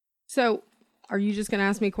So, are you just going to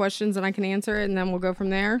ask me questions and I can answer it and then we'll go from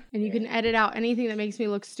there? And you can edit out anything that makes me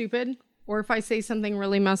look stupid? Or if I say something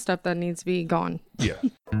really messed up that needs to be gone? Yeah.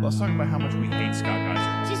 Let's talk about how much we hate Scott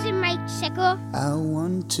Geiser. This is Mike Sickle. I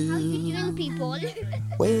want How to you doing, people?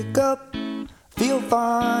 wake up, feel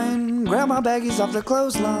fine, grab my baggies off the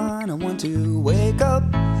clothesline. I want to wake up,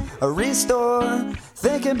 restore,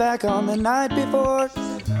 thinking back on the night before.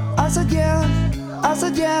 I said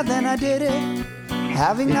yeah, then I did it.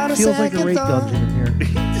 Having not a Feels like a second rape thought. dungeon in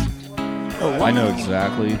here. I know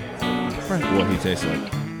exactly what he tastes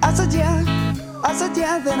like. I said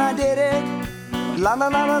yeah, then I did it. La la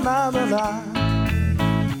la la la la la.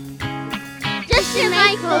 Just your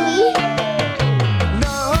mic, homie.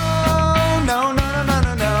 No, no, no, no, no,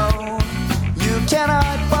 no, no. You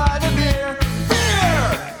cannot buy the beer. Beer!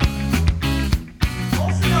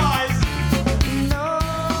 Close your eyes. No,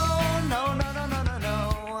 no, no, no, no, no,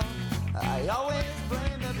 no. I always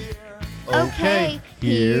blame the beer. Okay,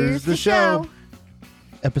 here's the show.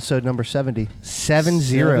 Episode number 70. 70.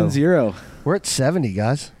 7-0. We're at 70,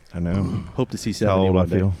 guys. I know. Hope to see How 70 old I one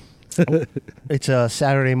day. feel. It's a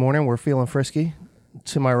Saturday morning. We're feeling frisky.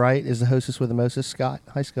 To my right is the hostess with the mostest, Scott.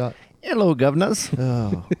 Hi, Scott. Hello, governors.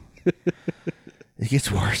 Oh. It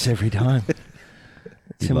gets worse every time.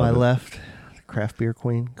 To my love it. left, the craft beer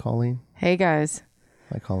queen, Colleen. Hey, guys.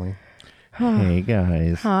 Hi, Colleen. Hey,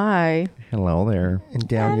 guys. Hi. Hello there. And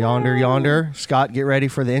down yonder, Scott, get ready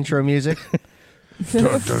for the intro music.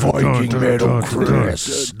 Viking Metal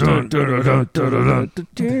Chris.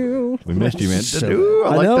 We missed you, man. So-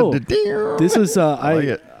 I like know. the This was, like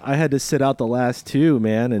it. I had to sit out the last two,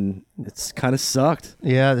 man, and it's kind of sucked.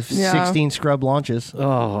 Yeah, the Yeah. 16 scrub launches.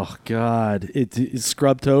 Oh, God. It's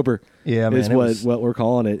Scrubtober. Yeah, man. Is it was- what we're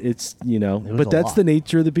calling it. It's, was but a that's lot. the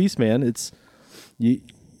nature of the beast, man.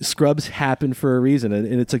 Scrubs happen for a reason, and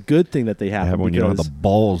it's a good thing that they happen. when you don't have because the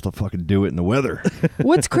balls to fucking do it in the weather.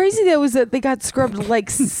 What's crazy, though, is that they got scrubbed like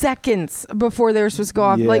seconds before they were supposed to go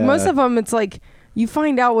off. Like, Yeah. most of them, it's like you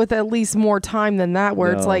find out with at least more time than that,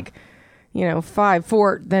 where it's No. like, 5,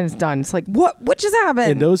 4, then it's done. It's like, what just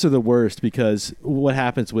happened? And those are the worst because what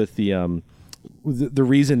happens with the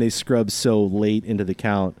reason they scrub so late into the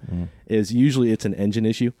count is usually it's an engine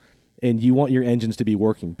issue, and you want your engines to be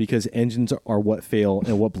working because engines are what fail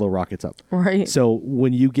and what blow rockets up. Right. So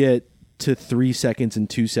when you get to 3 seconds and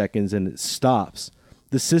 2 seconds and it stops,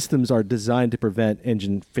 the systems are designed to prevent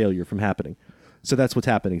engine failure from happening. So that's what's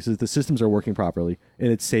happening. So the systems are working properly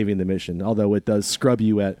and it's saving the mission. Although it does scrub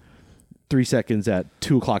you at 3 seconds at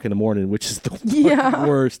 2 o'clock in the morning, which is the Yeah.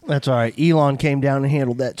 worst. That's all right. Elon came down and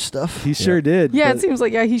handled that stuff. He sure did. yeah, but- it seems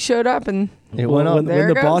like, he showed up and It well, went up. when There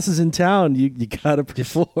the it goes. boss is in town, you gotta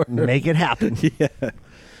perform. Make it happen. Yeah,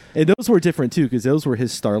 and those were different too because those were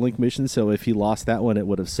his Starlink missions. So if he lost that one, it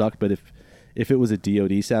would have sucked. But if it was a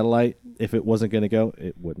DoD satellite, if it wasn't going to go,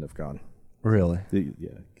 it wouldn't have gone. Really?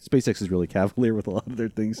 SpaceX is really cavalier with a lot of their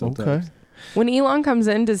things sometimes. Okay. when Elon comes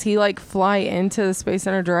in, does he like fly into the Space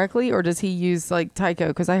Center directly, or does he use like Tycho?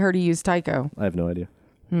 Because I heard he used Tycho. I have no idea.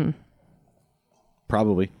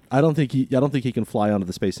 Probably. I don't think he can fly onto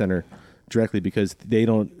the Space Center directly because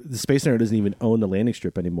the Space Center doesn't even own the landing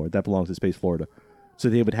strip anymore. That belongs to Space Florida. So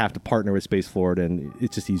they would have to partner with Space Florida, and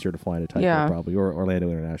it's just easier to fly into Tycho Yeah. probably, or Orlando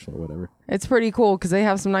International or whatever. It's pretty cool because they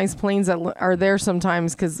have some nice planes that are there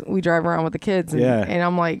sometimes because we drive around with the kids. And, Yeah. and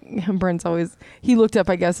I'm like, Brent's always, he looked up,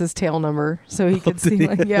 I guess, his tail number so he could see,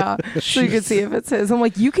 like, so you could see if it's his. I'm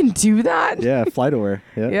like, you can do that? Yeah, FlightAware.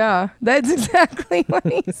 Yeah. Yeah, that's exactly what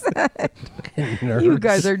he said. You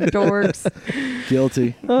guys are dorks.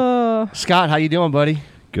 Guilty. Scott, how you doing, buddy?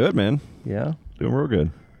 Good, man. Yeah. Doing real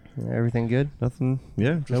good. Everything good? Nothing.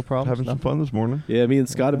 Yeah. Just No problems, Having some nothing? fun this morning. Yeah, me and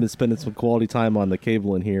Scott have been spending some quality time on the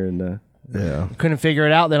cable in here and Yeah. Couldn't figure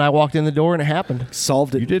it out. Then I walked in the door and it happened.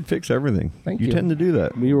 solved it. You did fix everything. Thank you you. tend to do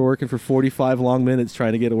that. We were working for 45 long minutes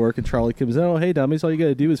trying to get it work, and Charlie comes in, oh, hey, dummies, all you got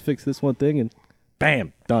to do is fix this one thing, and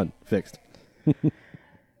bam, done, fixed. It's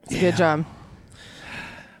a good job.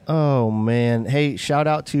 Oh, man. Hey, shout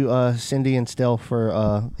out to Cindy and Stell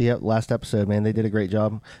for the last episode, man. They did a great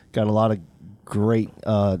job. Got a lot of great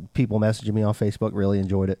people messaging me on Facebook. Really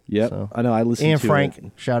enjoyed it. Yep, So. I know, I listened And to Frank,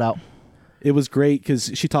 it. shout out. It was great because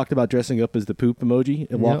she talked about dressing up as the poop emoji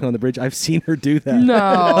and walking on the bridge. I've seen her do that.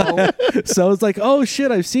 No. So I was like, oh,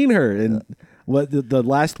 shit, I've seen her. And the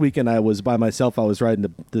last weekend I was by myself, I was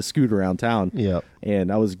riding the scooter around town. Yep.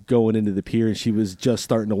 And I was going into the pier, and she was just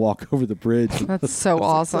starting to walk over the bridge. That's so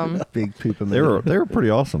awesome. Big poop They were pretty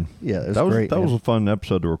awesome. Yeah, it was that was great, that man. was a fun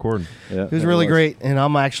episode to record. Yeah, It was really great, and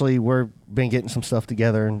I'm actually we're been getting some stuff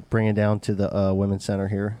together and bringing down to the women's center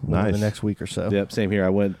here in Nice. the next week or so. Yep, same here. I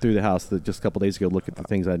went through the house just a couple days ago, look at the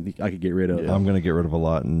things I could get rid of. I'm going to get rid of a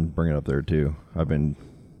lot and bring it up there too. I've been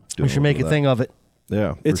doing We should make a thing of it.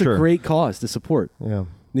 Yeah, It's for sure. a great cause to support. Yeah.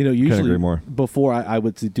 You know, usually agree more. before I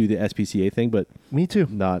would do the SPCA thing, but Me too.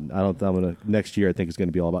 not. I'm gonna next year. I think it's going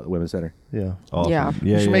to be all about the women's center. Yeah. Awesome. Yeah.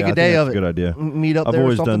 yeah, We should make I a think day that's of a it. good idea. Meet up I've there or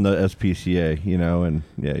always done something. the SPCA, and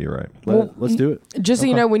yeah, you're right. Let's do it. Just so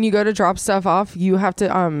you know, when you go to drop stuff off, you have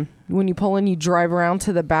to when you pull in, you drive around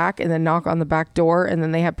to the back and then knock on the back door, and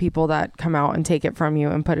then they have people that come out and take it from you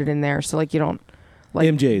and put it in there. So like you don't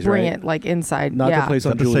MJ's, bring right? it like inside. Not yeah. the place Is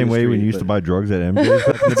on that the same Julia way when Street, you used to but- buy drugs at MJ's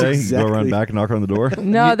back in the day? You go around Exactly. back and knock on the door?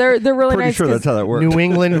 No, they're really Pretty nice. sure 'cause- that's how that works. New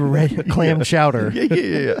England red clam chowder.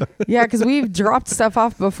 yeah. yeah, because we've dropped stuff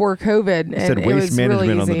off before COVID, and It said it waste was management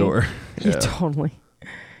really on the easy. door. Yeah, totally.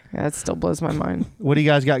 Yeah, that still blows my mind. What do you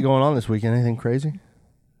guys got going on this weekend? Anything crazy?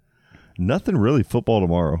 Nothing really. Football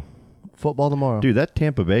tomorrow. Football tomorrow. Dude, that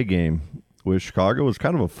Tampa Bay game with Chicago was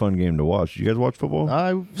kind of a fun game to watch. You guys watch football?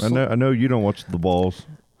 I know you don't watch the balls.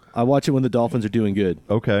 I watch it when the Dolphins are doing good.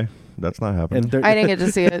 Okay. That's not happening. And they're, I didn't get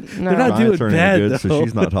to see it. No. They're not Giants doing aren't bad, any good, though. so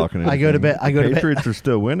she's not talking. I go to bed- I go to bed- Patriots are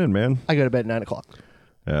still winning, man. I go to bed at 9:00.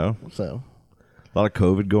 Yeah. So A lot of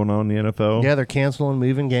COVID going on in the NFL. yeah, they're canceling,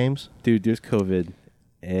 moving games. dude, there's COVID.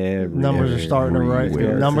 Numbers are starting to rise.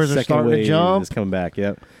 Everywhere. Numbers The are second starting to wave jump. is coming back.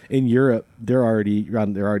 Yep. In Europe, they're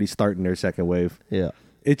already starting their second wave. Yeah.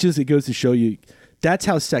 It goes to show you that's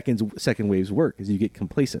how second waves work. Is you get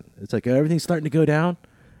complacent. It's like everything's starting to go down.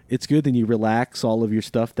 It's good. Then you relax all of your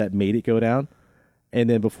stuff that made it go down, and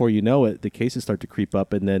then before you know it, the cases start to creep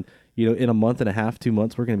up, and then in a month and a half, 2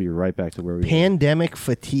 months, we're going to be right back to where we were. Pandemic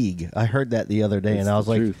fatigue. I heard that the other day, It's and I was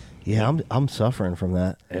the like, truth. "Yeah, I'm suffering from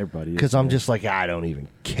that." Everybody is, because I'm man. just like, I don't even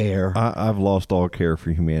care. I've lost all care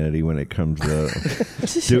for humanity when it comes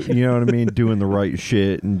to, you know what I mean, doing the right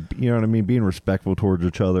shit and, you know what I mean, being respectful towards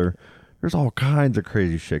each other. There's all kinds of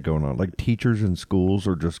crazy shit going on. Like teachers in schools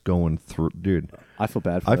are just going through, dude. I feel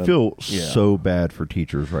bad for I them. feel so bad for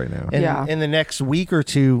teachers right now. And Yeah. in the next week or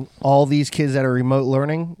two, all these kids that are remote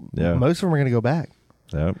learning, Yeah. most of them are going to go back.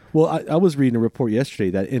 Yeah. Well, I was reading a report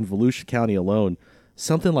yesterday that in Volusia County alone,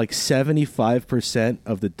 something like 75%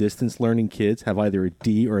 of the distance learning kids have either a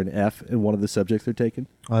D or an F in one of the subjects they're taking.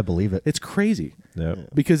 I believe it. It's crazy. Yeah.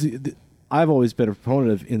 Because I've always been a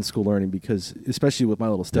proponent of in-school learning because, especially with my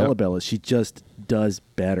little Stella Yep. Bella, she just does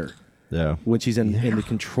better Yeah. when she's in the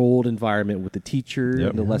controlled environment with the teacher Yep.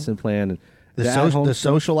 and the lesson plan and The, at-home the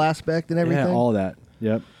stuff. social aspect and everything. Yeah, all that.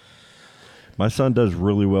 Yep. My son does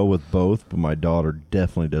really well with both, but my daughter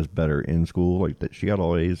definitely does better in school. Like that, she got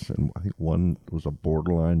all A's, and I think one was a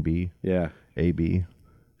borderline B, Yeah. A B.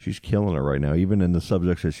 She's killing it right now, even in the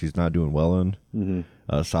subjects that she's not doing well in.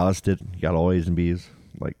 Mm-hmm. Silas got all A's and B's.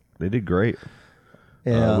 Like they did great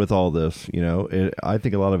Yeah. with all this. I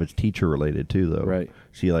think a lot of it's teacher related too, though. Right.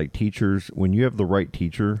 See, like teachers, when you have the right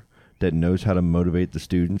teacher that knows how to motivate the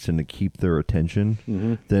students and to keep their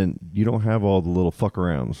attention, then you don't have all the little fuck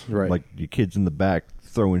arounds. Right. Like your kids in the back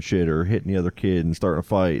throwing shit or hitting the other kid and starting a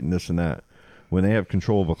fight and this and that. When they have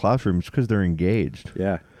control of a classroom, it's because they're engaged.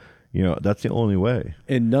 Yeah. That's the only way.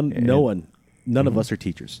 And none of us are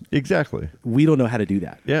teachers. Exactly. We don't know how to do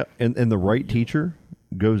that. Yeah. And the right teacher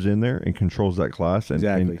goes in there and controls that class. And,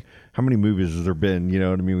 Exactly. and how many movies has there been, you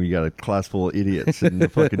know what I mean, where you got a class full of idiots and the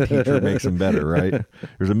fucking teacher makes them better, right?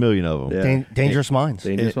 There's a million of them. Yeah. Dangerous Minds.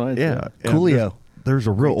 Dangerous Minds. Yeah. Coolio. There's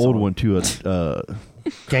a real old song. one too.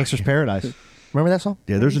 Gangster's Paradise. Remember that song?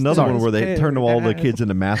 Yeah, there's another one where they Stars. turned all the kids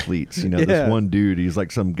into mathletes. Yeah. This one dude, he's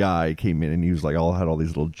like some guy came in and he was like had all these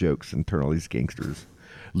little jokes and turned all these gangsters.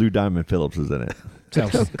 Lou Diamond Phillips was in it.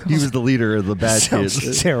 Sounds, He was the leader of the bad sounds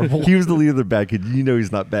kids. terrible. He was the leader of the bad kids. You know he's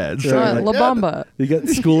not bad. So La Bamba. You got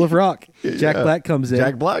School of Rock. Jack Yeah. Black comes in.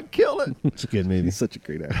 Jack Black killed it. It's a good movie. He's such a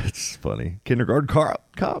great actor. It's funny. Kindergarten cop.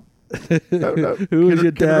 No. Who is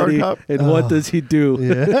your Kindergarten daddy cop. and what does he do?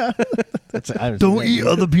 Yeah. Don't eat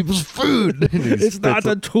other people's food. It's not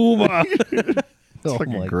a tumor. It's like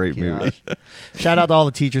a great movie. Shout out to all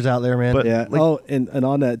the teachers out there, man. But- Yeah. Like- and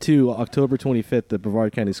on that too, October 25th, the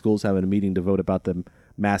Brevard County Schools having a meeting to vote about the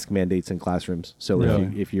mask mandates in classrooms. So Yeah.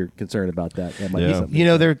 if you're concerned about that, that might be Yeah. something. you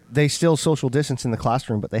know, they still social distance in the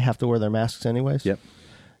classroom, but they have to wear their masks anyways. Yep.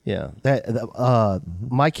 Yeah.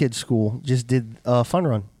 My kid's school just did a fun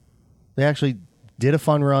run. They actually did a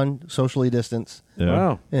fun run, socially distanced, Yeah.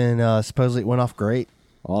 Wow. and supposedly it went off great.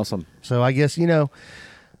 Awesome. So I guess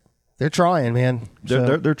they're trying, man.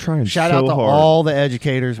 They're trying Shout so out to hard. all the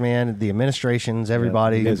educators, man, the administrations,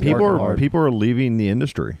 everybody. And who's People working are hard. people are leaving the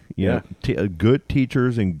industry. Yeah. Good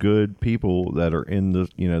teachers and good people that are in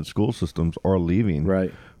the school systems are leaving.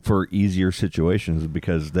 Right. for easier situations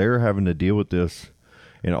because they're having to deal with this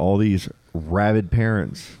and all these rabid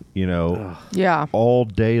parents, Yeah. all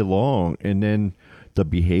day long. And then the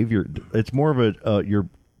behavior, it's more of a,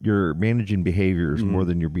 you're managing behaviors more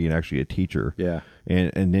than you're being actually a teacher. Yeah.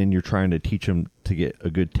 And then you're trying to teach them to get a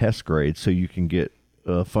good test grade so you can get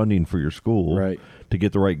funding for your school. Right. To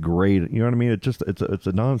get the right grade. You know what I mean? It's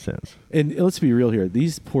a nonsense. And let's be real here.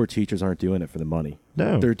 These poor teachers aren't doing it for the money.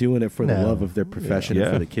 No. They're doing it for the No. love of their profession and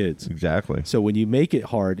for the kids. Exactly. So when you make it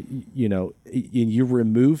hard, and you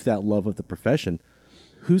remove that love of the profession,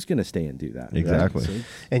 who's going to stay and do that? Exactly. Right?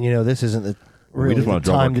 And this isn't the really we just want to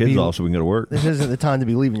drop our time kids be, off so we can go to work. This isn't the time to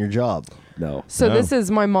be leaving your job. No. So No. this is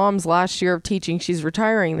my mom's last year of teaching. She's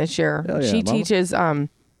retiring this year. Hell yeah, She Mama. teaches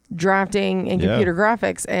drafting and Yeah. computer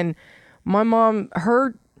graphics, and my mom,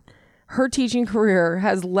 her teaching career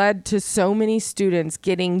has led to so many students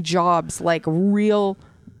getting jobs, like real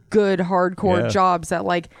good hardcore Yeah. jobs that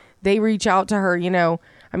like they reach out to her.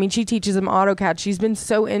 I mean, she teaches them AutoCAD. She's been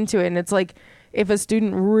so into it, and it's like if a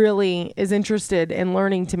student really is interested in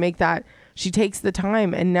learning to make that, she takes the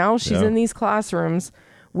time, and now she's Yeah. in these classrooms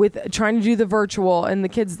with trying to do the virtual and the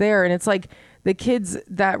kids there, and it's like the kids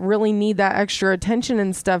that really need that extra attention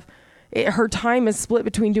and stuff, her time is split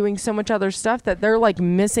between doing so much other stuff that they're like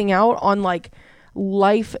missing out on like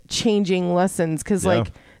life-changing lessons because Yeah.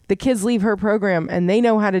 like the kids leave her program and they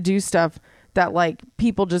know how to do stuff that like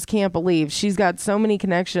people just can't believe. She's got so many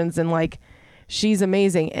connections and like she's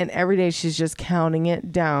amazing, and every day she's just counting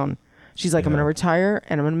it down. She's like, I'm gonna retire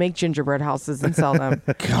and I'm gonna make gingerbread houses and sell them.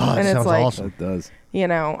 God, And it's sounds like- awesome. It does.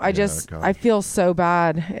 God. I feel so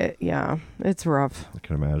bad. It's rough. I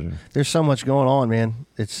can imagine. There's so much going on, man.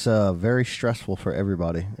 It's very stressful for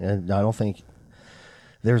everybody, and I don't think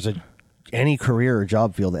there's any career or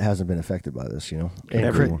job field that hasn't been affected by this. And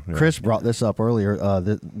Everyone, yeah. Chris brought this up earlier.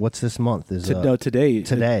 What's this month? Is Today,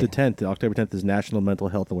 today. the 10th, October 10th, is National Mental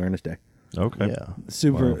Health Awareness Day. Okay. yeah.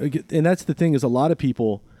 Super. And that's the thing is a lot of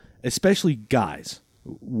people, especially guys,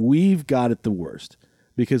 we've got it the worst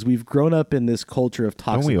because we've grown up in this culture of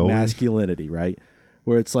toxic we always? masculinity, right?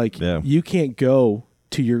 Where it's like Yeah. you can't go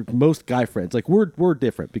to your most guy friends. Like we're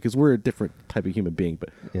different because we're a different type of human being, but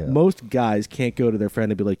Yeah. most guys can't go to their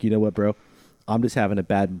friend and be like, you know what, bro? I'm just having a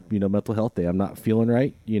bad, mental health day. I'm not feeling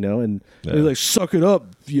right, and Yeah. they're like, suck it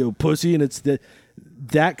up, pussy. And it's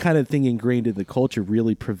that kind of thing ingrained in the culture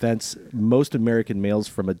really prevents most American males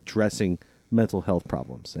from addressing mental health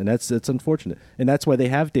problems. And that's unfortunate. And that's why they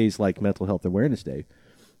have days like Mental Health Awareness Day,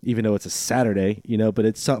 even though it's a Saturday, but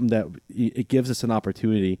it's something that it gives us an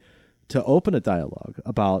opportunity to open a dialogue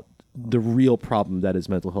about the real problem that is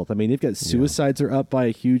mental health. I mean, you've got suicides are up by a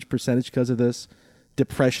huge percentage because of this.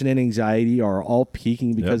 Depression and anxiety are all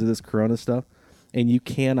peaking because of this corona stuff. And you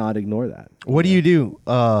cannot ignore that. What do you do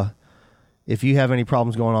if you have any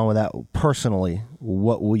problems going on with that personally?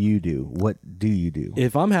 What will you do? What do you do?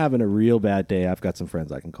 If I'm having a real bad day, I've got some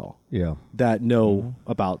friends I can call Yeah. that know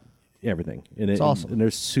about everything. And It's awesome. And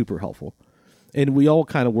they're super helpful. And we all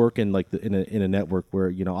kind of work in like in a network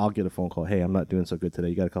where, I'll get a phone call. Hey, I'm not doing so good today.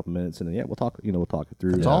 You got a couple minutes? And then, we'll talk, we'll talk it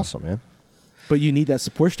through. It's awesome, man. But you need that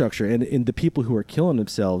support structure. And the people who are killing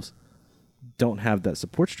themselves don't have that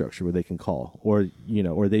support structure where they can call or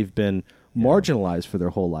they've been marginalized for their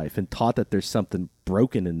whole life and taught that there's something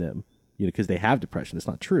broken in them, because they have depression. It's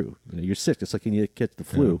not true. You're sick. Just like when you get the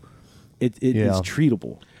flu, it is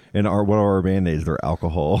treatable. And what are our Band-Aids? They're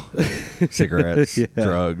alcohol, cigarettes,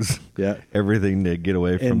 drugs, everything to get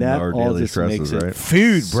away from that our all daily just makes stresses, it right?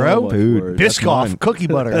 Food, So bro. much Food. worse. That's Biscoff, mine. cookie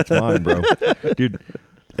butter. That's mine, bro. Dude,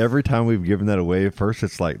 every time we've given that away, at first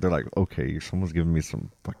it's like, they're like, okay, someone's giving me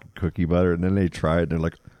some fucking cookie butter. And then they try it and they're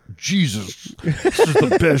like, Jesus, this is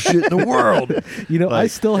the best shit in the world. I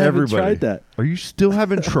Like, still haven't everybody. tried that. Are you still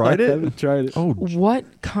haven't tried I it? haven't tried it. Oh, What?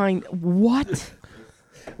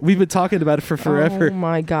 We've been talking about it for forever. Oh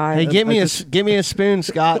my God. Hey, give me a spoon,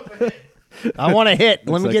 Scott. I want a hit.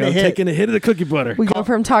 Let It's me like, get a I'm hit. taking a hit of the cookie butter. We go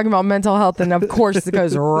from talking about mental health, and of course, it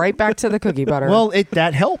goes right back to the cookie butter. Well,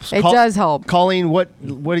 that helps. It does help. Colleen, what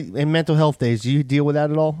in mental health days, do you deal with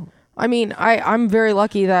that at all? I mean, I'm very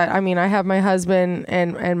lucky that I have my husband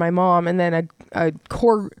and my mom, and then a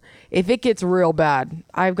core. If it gets real bad,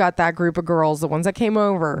 I've got that group of girls, the ones that came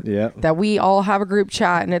over, that we all have a group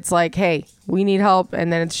chat, and it's like, hey, we need help,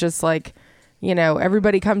 and then it's just like,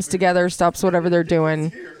 everybody comes together, stops whatever they're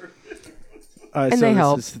doing, And they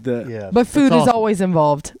help. But food is always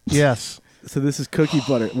involved. Yes. So this is cookie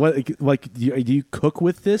butter. What like do you cook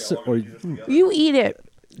with this or You eat it.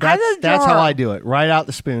 That's how I do it. Right out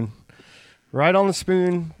the spoon. Right on the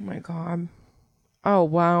spoon. Oh my God. Oh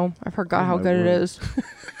wow. I forgot how good it is.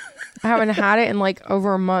 I haven't had it in like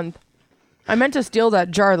over a month. I meant to steal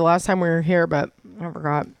that jar the last time we were here, but I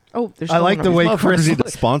forgot. Oh, there's. I like the way Chris.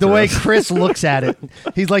 The way us. Chris looks at it.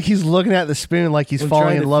 He's looking at the spoon like he's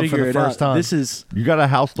falling in love for the first time. This is You got to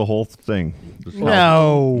house the whole thing.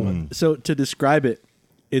 no. So to describe it,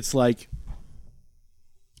 it's like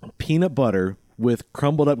peanut butter with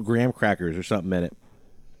crumbled up graham crackers or something in it,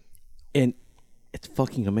 and it's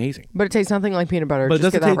fucking amazing. But it tastes nothing like peanut butter. But it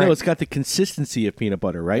Just doesn't get that taste. right. No, it's got the consistency of peanut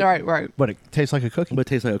butter, right? Right. But it tastes like a cookie. But it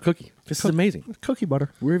tastes like a cookie. This is amazing. It's cookie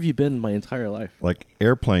butter. Where have you been my entire life? Like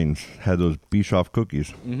airplanes had those Bischoff cookies.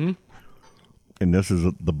 Mm-hmm. And this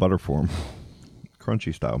is the butter form.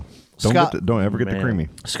 Crunchy style. Scott- Don't ever get the creamy.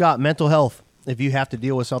 Scott, mental health. If you have to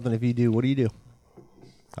deal with something, if you do, what do you do?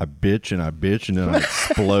 I bitch and then I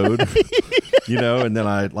explode. And then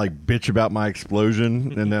I like bitch about my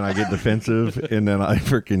explosion, and then I get defensive, and then I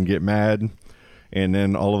freaking get mad, and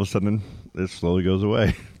then all of a sudden it slowly goes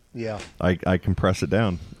away. Yeah. I compress it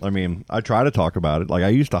down. I mean, I try to talk about it. Like I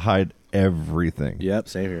used to hide everything. Yep,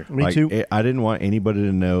 same here. Me too. I didn't want anybody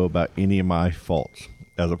to know about any of my faults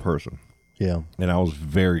as a person, Yeah. and I was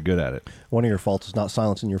very good at it. One of your faults is not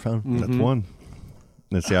silencing your phone. That's one.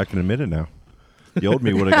 And see, I can admit it now. The old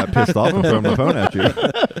me would have got pissed off and thrown the phone at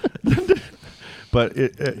you. But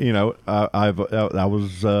that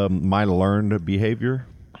was my learned behavior,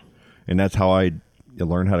 and that's how I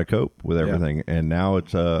learned how to cope with everything. Yeah. And now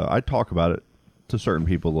it's I talk about it to certain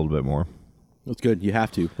people a little bit more. That's good. You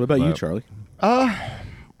have to. What about you, Charlie?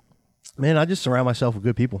 Man, I just surround myself with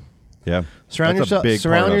good people. Yeah, Surround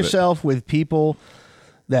yourself with people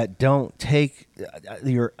that don't take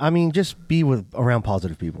just be around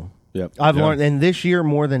positive people. Yep. I've learned, and this year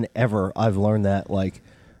more than ever, I've learned that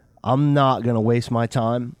I'm not gonna waste my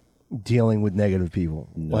time dealing with negative people.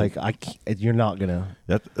 No. You're not gonna.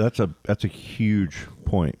 That's a huge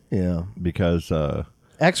point. Yeah. Because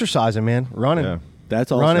exercising, man, running. Yeah. That's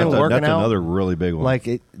also running, working that's out. another really big one. I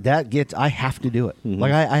have to do it. Mm-hmm.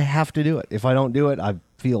 I have to do it. If I don't do it, I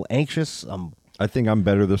feel anxious. I think I'm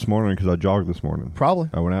better this morning because I jogged this morning. Probably.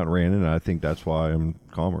 I went out and ran it, and I think that's why I'm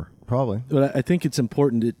calmer. Probably. But I think it's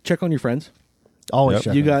important to check on your friends. Always. Yep.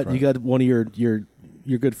 check You on got your you friends. got one of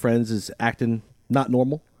your good friends is acting not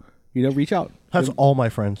normal. Reach out. That's all my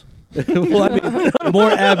friends. Well, I mean, more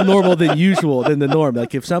abnormal than usual than the norm.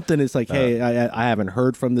 Like if something is like, hey, I haven't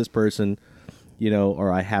heard from this person,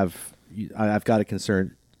 or I've got a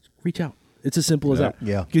concern, reach out. It's as simple as that.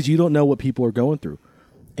 Yeah. Because you don't know what people are going through,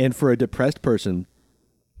 and for a depressed person,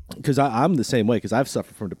 because I'm the same way. Because I've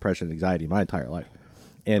suffered from depression and anxiety my entire life,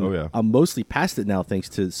 and I'm mostly past it now thanks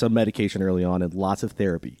to some medication early on and lots of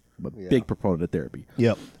therapy. I'm a big proponent of therapy.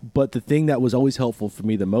 Yep. But the thing that was always helpful for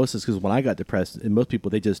me the most is because when I got depressed, and most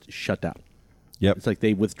people, they just shut down. Yep. It's like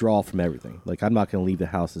they withdraw from everything. Like, I'm not going to leave the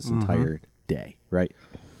house this entire day, right?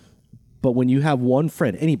 But when you have one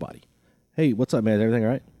friend, anybody, hey, what's up, man? Is everything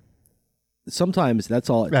all right? Sometimes that's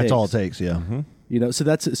all it takes. That's all it takes, yeah. Mm-hmm.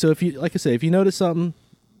 So if you, like I say, if you notice something,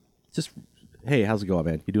 just, hey, how's it going,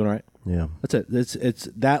 man? You doing all right? Yeah. That's it. It's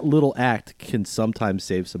that little act can sometimes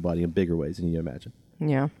save somebody in bigger ways than you imagine.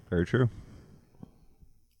 Yeah. Very true.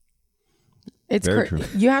 It's Very true.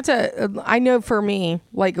 You have to. I know for me,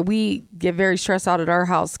 we get very stressed out at our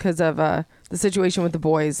house because of the situation with the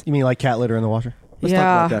boys. You mean like cat litter in the washer? Let's talk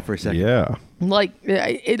about that for a second. Yeah.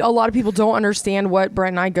 A lot of people don't understand what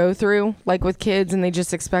Brent and I go through, with kids, and they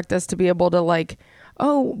just expect us to be able to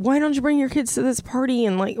oh, why don't you bring your kids to this party,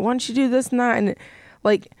 and why don't you do this and that, and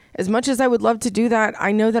as much as I would love to do that,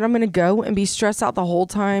 I know that I'm going to go and be stressed out the whole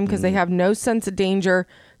time because they have no sense of danger.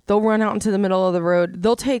 They'll run out into the middle of the road.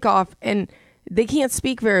 They'll take off, and they can't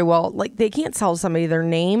speak very well. They can't tell somebody their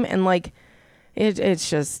name, and it's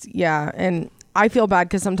just, yeah. And I feel bad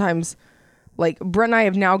because sometimes Brent and I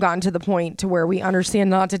have now gotten to the point to where we understand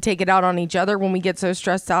not to take it out on each other when we get so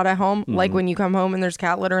stressed out at home. Like when you come home and there's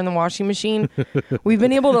cat litter in the washing machine. We've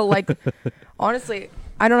been able to honestly,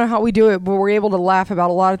 I don't know how we do it, but we're able to laugh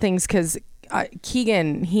about a lot of things because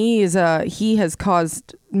Keegan, he has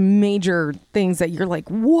caused major things that you're like,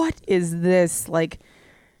 what is this?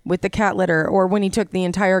 With the cat litter, or when he took the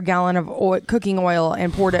entire gallon of cooking oil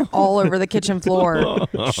and poured it all over the kitchen floor.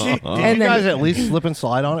 Did you guys at least slip and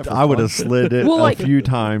slide on it? I would have slid it a few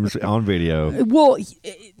times on video. Well,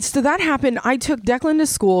 so that happened. I took Declan to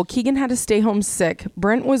school. Keegan had to stay home sick.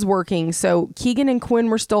 Brent was working, so Keegan and Quinn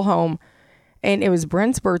were still home, and it was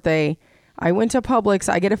Brent's birthday. I went to Publix.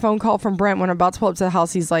 I get a phone call from Brent when I'm about to pull up to the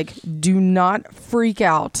house. He's like, do not freak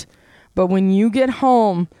out, but when you get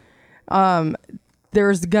home,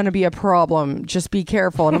 there's going to be a problem. Just be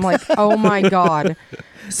careful. And I'm like, oh my God.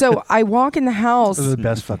 So I walk in the house This is the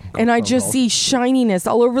best fucking and I just see shininess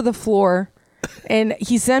all over the floor. And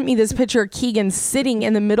he sent me this picture of Keegan sitting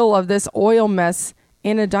in the middle of this oil mess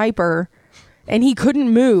in a diaper, and he couldn't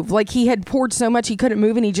move. Like, he had poured so much he couldn't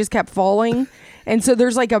move, and he just kept falling. And so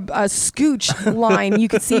there's like a scooch line you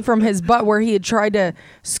could see from his butt where he had tried to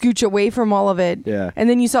scooch away from all of it. Yeah. And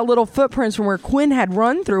then you saw little footprints from where Quinn had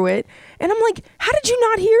run through it. And I'm like, how did you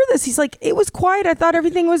not hear this? He's like, it was quiet. I thought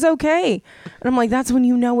everything was okay. And I'm like, that's when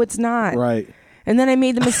you know it's not. Right. And then I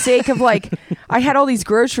made the mistake of like, I had all these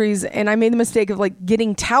groceries and I made the mistake of like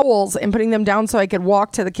getting towels and putting them down so I could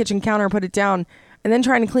walk to the kitchen counter and put it down and then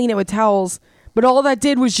trying to clean it with towels. But all that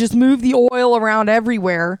did was just move the oil around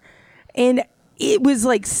everywhere. And it was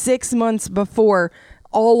like 6 months before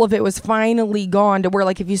all of it was finally gone to where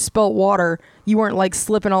like if you spilt water, you weren't like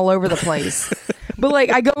slipping all over the place. But like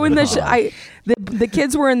I go in the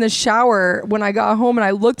kids were in the shower when I got home and I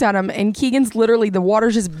looked at him and Keegan's literally the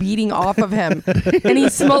water's just beating off of him and he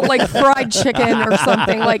smelled like fried chicken or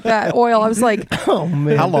something like that oil. I was like, oh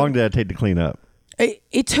man, how long did that take to clean up?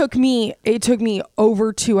 It took me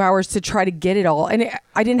over 2 hours to try to get it all, and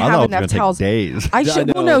I didn't have enough towels. Days.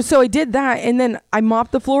 So I did that, and then I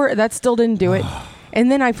mopped the floor. That still didn't do it,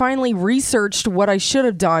 and then I finally researched what I should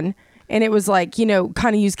have done, and it was like kind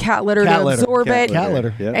of use cat litter to absorb it,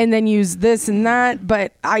 and then use this and that.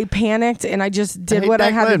 But I panicked, and I just did what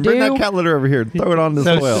I had to do. Bring that cat litter over here and throw it on this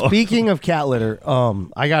oil. Speaking of cat litter,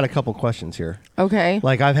 I got a couple questions here. Okay,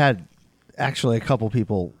 like I've had actually a couple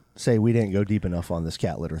people say we didn't go deep enough on this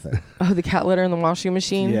cat litter thing. Oh, the cat litter in the washing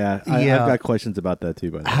machine? Yeah, I've got questions about that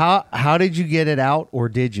too. By the way. How did you get it out, or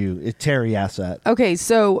did you? Terry asked that. Okay,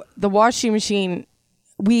 so the washing machine,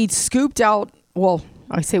 we scooped out, well,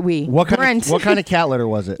 I say we. What kind of cat litter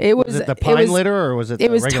was it? Was it the pine litter, or was it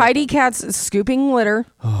It was Tidy Cat's scooping litter.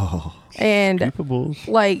 Oh. And Scoopables.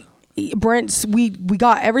 Like Brent's, we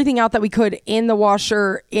got everything out that we could in the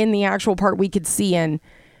washer, in the actual part we could see in.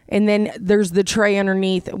 And then there's the tray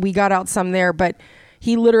underneath. We got out some there, but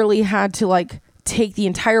he literally had to like take the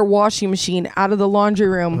entire washing machine out of the laundry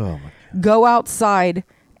room, go outside,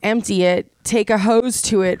 empty it, take a hose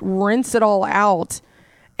to it, rinse it all out,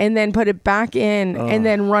 and then put it back in and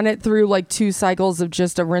then run it through like 2 cycles of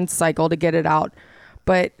just a rinse cycle to get it out.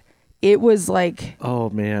 But it was like, oh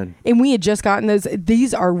man. And we had just gotten those.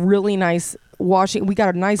 These are really nice washing. We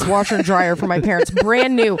got a nice washer and dryer for my parents,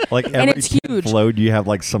 brand new, like and it's huge. Load, you have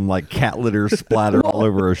like some like cat litter splattered all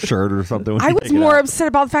over a shirt or something. I was more upset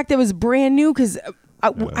about the fact that it was brand new because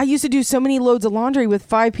I used to do so many loads of laundry with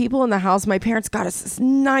 5 people in the house. My parents got us this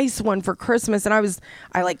nice one for Christmas, and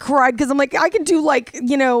I like cried because I'm like, I can do like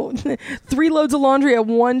 3 loads of laundry at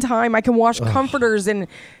one time. I can wash comforters and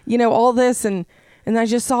all this and I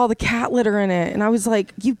just saw the cat litter in it. And I was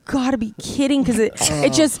like, you gotta be kidding. Because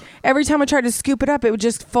it just, every time I tried to scoop it up, it would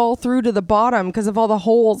just fall through to the bottom because of all the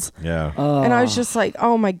holes. Yeah. And I was just like,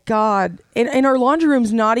 oh my God. And our laundry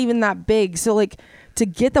room's not even that big. So like to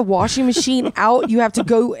get the washing machine out, you have to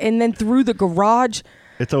go and then through the garage.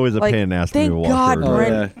 It's always a pain in the ass to thank do a God washer.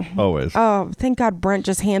 Brent, always. Oh, thank God Brent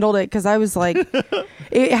just handled it because I was like,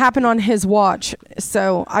 it happened on his watch.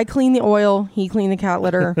 So I cleaned the oil, he cleaned the cat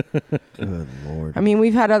litter. Good Lord. I mean,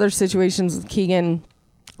 we've had other situations with Keegan.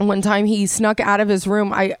 One time he snuck out of his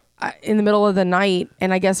room I in the middle of the night,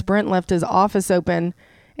 and I guess Brent left his office open,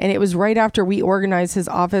 and it was right after we organized his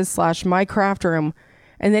office / my craft room,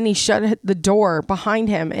 and then he shut the door behind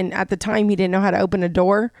him, and at the time he didn't know how to open a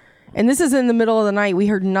door. And this is in the middle of the night. We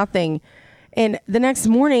heard nothing. And the next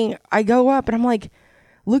morning, I go up and I'm like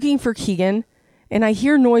looking for Keegan. And I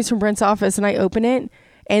hear noise from Brent's office and I open it.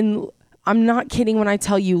 And I'm not kidding when I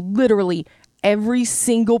tell you, literally every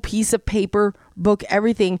single piece of paper, book,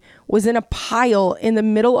 everything was in a pile in the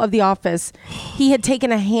middle of the office. He had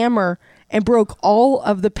taken a hammer and broke all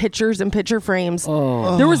of the pictures and picture frames.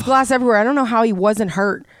 There was glass everywhere. I don't know how he wasn't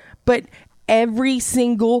hurt. But every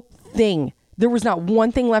single thing. There was not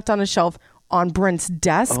one thing left on a shelf on Brent's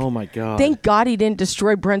desk. Oh my God. Thank God he didn't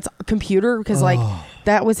destroy Brent's computer because like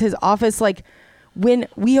that was his office. Like when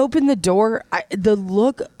we opened the door, the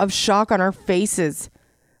look of shock on our faces,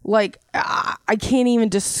 like I can't even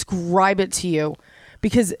describe it to you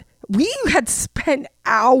because we had spent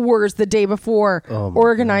hours the day before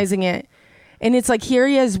organizing it. And it's like, here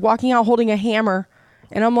he is walking out holding a hammer.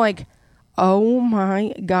 And I'm like, oh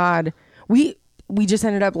my God. We just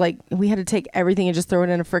ended up like we had to take everything and just throw it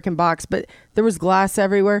in a freaking box, but there was glass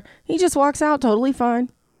everywhere. He just walks out totally fine.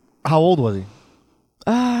 How old was he?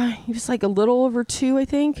 He was like a little over 2, I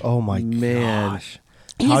think. Oh my man. Gosh.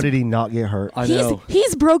 How did he not get hurt? I know.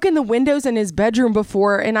 He's broken the windows in his bedroom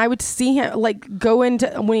before, and I would see him like go into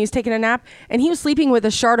when he was taking a nap, and he was sleeping with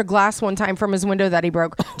a shard of glass one time from his window that he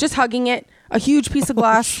broke, just hugging it, a huge piece of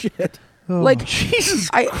glass. Shit. Like, Jesus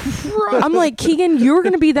I'm like, Keegan, you're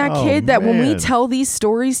going to be that kid that when we man. tell these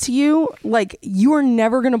stories to you, like, you are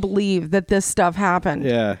never going to believe that this stuff happened.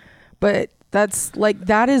 Yeah. But that's like,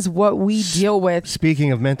 that is what we deal with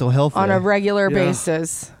Speaking of mental health, on a there, regular Yeah.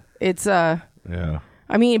 basis. It's, Yeah.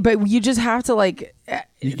 I mean, but you just have to like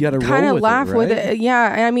You got to kind roll of with laugh it, right? with it.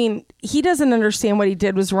 Yeah. I mean, he doesn't understand what he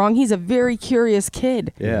did was wrong. He's a very curious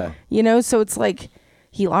kid. Yeah. You know, so it's like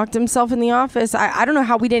he locked himself in the office. I don't know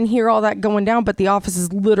how we didn't hear all that going down, but the office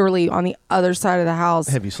is literally on the other side of the house.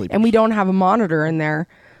 Heavy sleepers. And we don't have a monitor in there.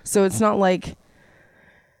 So it's not like,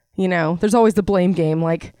 you know, there's always the blame game.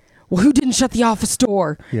 Like, well, who didn't shut the office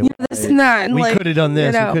door? Yeah, You know, this and that. And we like, could have done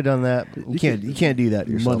this. you know, We could have done that. You can't do that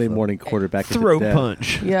to yourself. Monday though. morning quarterback of the Throat day.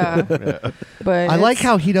 punch. Yeah. But I like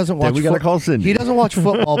how he doesn't watch. we gotta call Cindy. He doesn't watch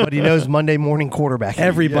football, but he knows Monday morning quarterback.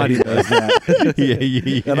 Everybody does that.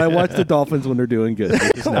 yeah. And I watch the Dolphins when they're doing good.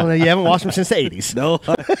 Well, you haven't watched him since the '80s. No.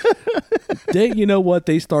 You know what?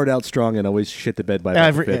 They start out strong and always shit the bed by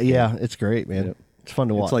about the fifth game. Yeah, it's great, man. Yep. It's fun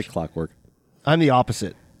to watch. It's like clockwork. I'm the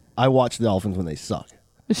opposite. I watch the Dolphins when they suck,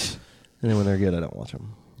 and then when they're good, I don't watch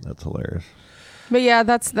them. That's hilarious. But yeah,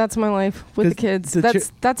 that's my life with the kids.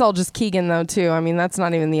 That's all just Keegan though too. I mean, that's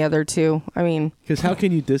not even the other two. I mean, Because how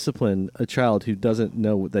can you discipline a child who doesn't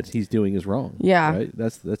know that he's doing is wrong? Yeah. Right?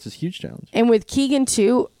 That's a huge challenge. and with Keegan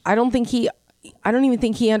too, I don't even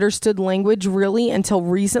think he understood language really until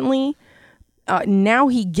recently. Now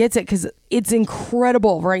he gets it because it's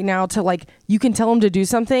incredible right now to like, you can tell him to do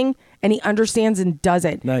something and he understands and does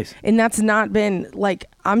it. Nice. And that's not been like,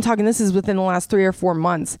 I'm talking, this is within the last 3 or 4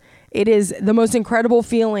 months. It is the most incredible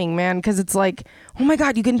feeling, man. Cause it's like, oh my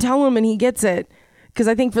God, you can tell him and he gets it. Cause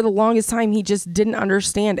I think for the longest time, he just didn't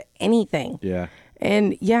understand anything. Yeah.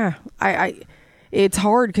 And yeah, it's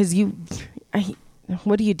hard because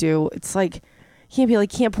what do you do? It's like,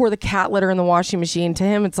 can't pour the cat litter in the washing machine. To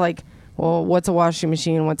him, it's like, well, what's a washing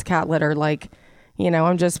machine? What's cat litter? Like,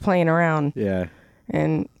 I'm just playing around. Yeah.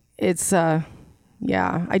 And it's,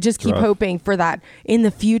 yeah, I just keep rough. hoping for that in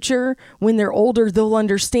the future when they're older, they'll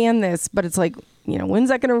understand this. But it's like, when's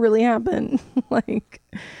that going to really happen? Like,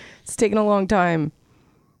 it's taking a long time.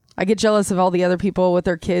 I get jealous of all the other people with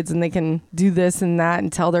their kids and they can do this and that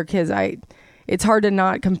and tell their kids. It's hard to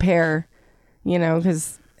not compare,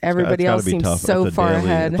 because everybody gotta else be seems tough. so It's a far daily-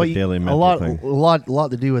 ahead. it's But daily a mental lot thing.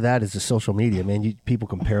 to do with that is the social media, man. People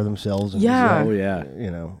compare themselves. And Yeah. Oh,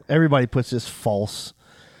 yeah. Everybody puts this false,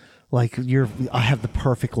 like I have the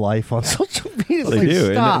perfect life on social media. It's They like,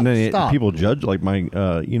 do. Stop, and then stop. people judge, like my,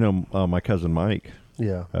 my cousin Mike,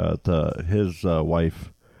 Yeah. his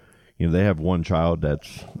wife, they have one child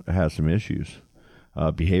has some issues,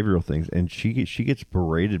 behavioral things. And she gets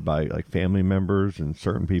berated by like family members and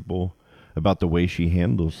certain people about the way she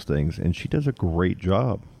handles things. And she does a great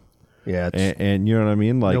job. Yeah. And you know what I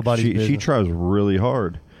mean? Like Nobody's she business. tries really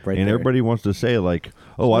hard. Right and there. everybody wants to say like,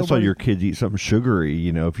 oh, I saw your kids eat something sugary.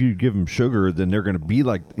 If you give them sugar, then they're going to be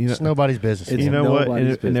like, It's nobody's business. It's you know what? nobody's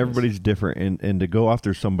And business. everybody's different. And to go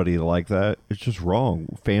after somebody like that, it's just wrong.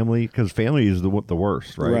 Family, because family is the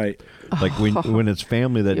worst, right? Right. Like when it's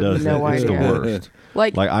family that You have does no that, it's the idea. worst.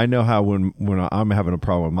 Like I know how when I'm having a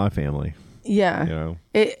problem with my family, yeah.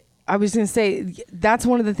 I was going to say, that's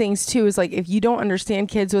one of the things too, is like, if you don't understand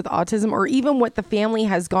kids with autism or even what the family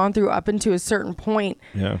has gone through up into a certain point,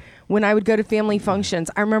 yeah. when I would go to family functions,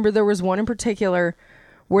 I remember there was one in particular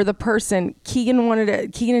where the person, Keegan and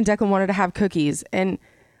Declan wanted to have cookies. And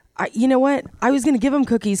you know what? I was going to give them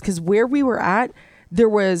cookies because where we were at, there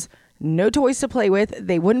was no toys to play with.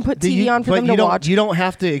 They wouldn't put TV on for them to watch. You don't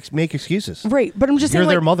have to make excuses. Right. But I'm just You're saying,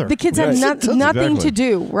 their like, mother. the kids Right. had nothing Exactly. to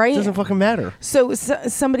do, right? It doesn't fucking matter. So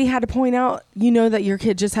somebody had to point out, that your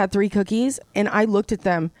kid just had 3 cookies. And I looked at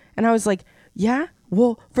them and I was like, yeah,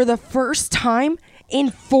 well, for the first time in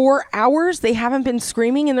 4 hours, they haven't been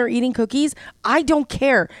screaming and they're eating cookies. I don't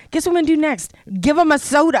care. Guess what I'm going to do next? Give them a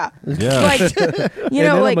soda. Yeah. Like, And then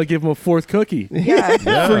I'm going to give him a 4th cookie.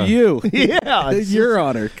 yeah. For you. Yeah. Your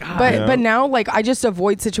honor. God. But now, like, I just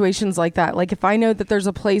avoid situations like that. Like, if I know that there's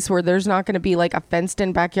a place where there's not going to be like a fenced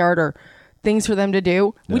in backyard or things for them to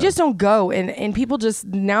do, we just don't go. And people just,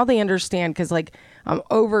 now they understand because like I'm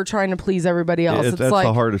over trying to please everybody else. It's That's like,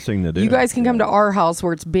 the hardest thing to do. you guys can come to our house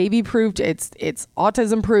where it's baby proofed, it's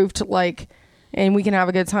autism proofed, like, and we can have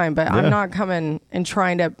a good time. But I'm not coming and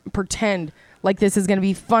trying to pretend like this is going to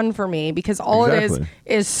be fun for me because all it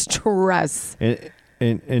is stress.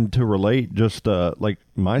 And to relate, just like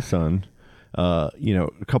my son, a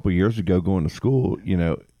couple years ago going to school,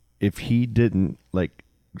 if he didn't like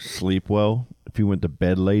sleep well, if he went to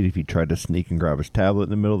bed late, if he tried to sneak and grab his tablet in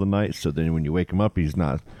the middle of the night, so then when you wake him up, he's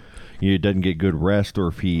not, he doesn't get good rest, or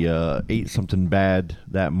if he ate something bad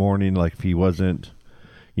that morning, like if he wasn't,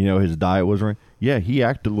 his diet wasn't right, yeah, he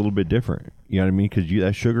acted a little bit different. You know what I mean? Because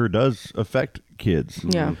that sugar does affect kids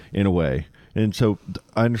in a way. And so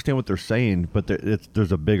I understand what they're saying, but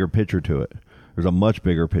there's a bigger picture to it. There's a much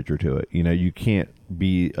bigger picture to it. You can't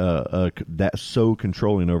be that so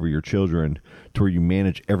controlling over your children to where you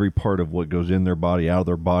manage every part of what goes in their body, out of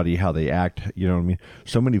their body, how they act. You know what I mean?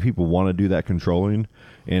 So many people want to do that controlling,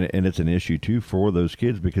 and it's an issue too for those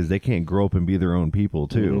kids because they can't grow up and be their own people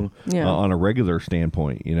too on a regular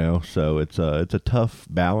standpoint. So it's a tough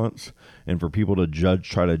balance, and for people to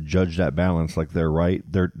try to judge that balance like they're right,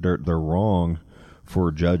 they're wrong. For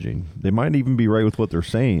judging, they might even be right with what they're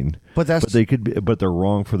saying, but they could be, but they're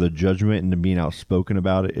wrong for the judgment and the being outspoken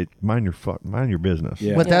about it. Mind your business.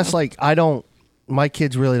 Yeah. But that's like my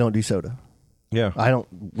kids really don't do soda. Yeah,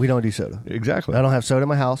 we don't do soda. Exactly. I don't have soda in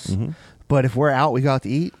my house. Mm-hmm. But if we're out, we go out to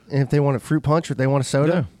eat, and if they want a fruit punch or they want a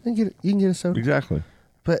soda, then you can get a soda. Exactly.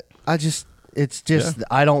 But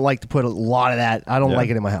I don't like to put a lot of that. I don't like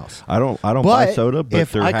it in my house. I don't buy soda, but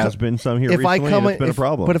there has been some here recently, and it's been a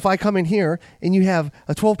problem. But if I come in here and you have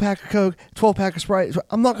a 12-pack of Coke, 12-pack of Sprite,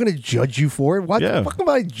 I'm not going to judge you for it. Why the fuck am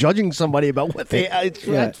I judging somebody about what they...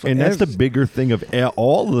 And that's the bigger thing of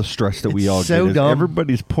all the stress that we all get. Is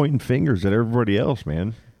everybody's pointing fingers at everybody else,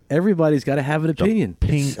 man. Everybody's got to have an opinion.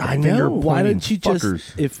 I know. Why don't you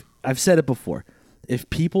just... If I've said it before... If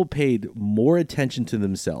people paid more attention to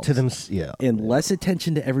themselves and less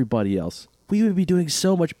attention to everybody else, we would be doing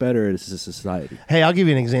so much better as a society. Hey, I'll give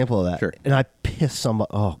you an example of that. Sure. And I pissed somebody.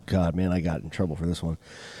 Oh, God, man, I got in trouble for this one.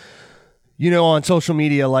 On social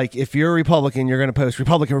media, like if you're a Republican, you're going to post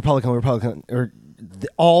Republican, or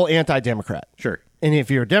all anti-Democrat. Sure. And if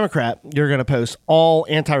you're a Democrat, you're going to post all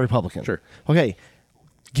anti-Republican. Sure. Okay.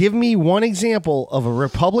 Give me one example of a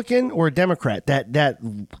Republican or a Democrat that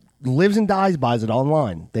lives and dies by it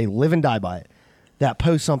online. They live and die by it. That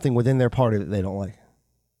posts something within their party that they don't like.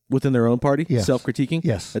 Within their own party? Yes. Self-critiquing?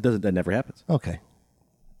 Yes. That never happens. Okay.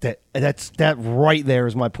 That right there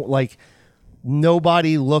is my point. Like,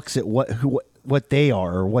 nobody looks at what they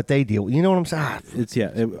are or what they deal with. You know what I'm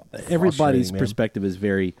saying? Everybody's perspective is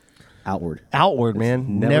very outward. Outward,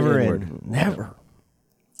 man. Never inward. in. Never.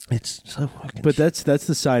 It's so fucking... But that's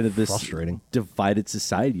the sign of this frustrating divided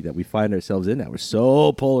society that we find ourselves in now. We're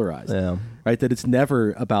so polarized, right? That it's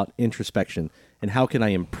never about introspection and how can I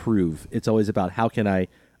improve. It's always about how can I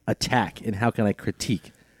attack and how can I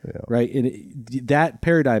critique, right? And that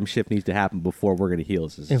paradigm shift needs to happen before we're going to heal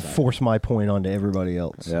as a society. And force my point onto everybody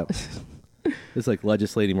else. Yep. It's like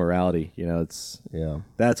legislating morality, that's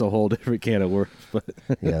a whole different can of worms. But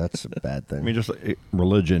that's a bad thing. I mean, just like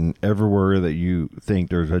religion, everywhere that you think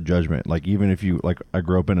there's a judgment. Like even if I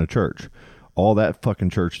grew up in a church, all that fucking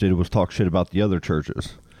church did was talk shit about the other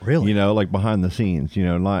churches. Really? Like behind the scenes,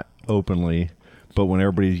 not openly, but when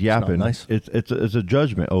everybody's yapping, nice. it's a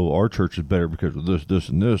judgment. Oh, our church is better because of this,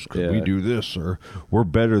 and this, because we do this, or we're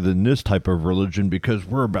better than this type of religion because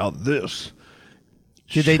we're about this.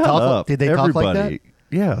 Did they talk like that?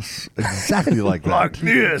 Yes, exactly like that. Like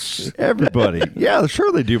this. Everybody. Yeah,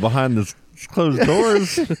 sure they do behind the closed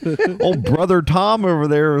doors. Old brother Tom over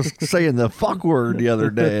there was saying the fuck word the other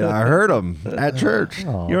day, and I heard him at church. You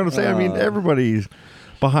know what I'm saying? I mean, everybody's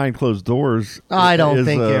behind closed doors. I don't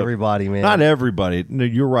think everybody, man. Not everybody. No,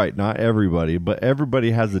 you're right. Not everybody, but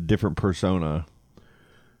everybody has a different persona.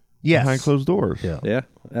 Yes. Behind closed doors. Yeah,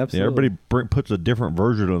 absolutely. Yeah, everybody puts a different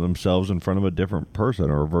version of themselves in front of a different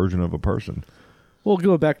person or a version of a person. Well,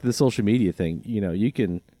 going back to the social media thing, you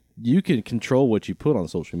can control what you put on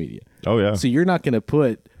social media. Oh yeah. So you're not going to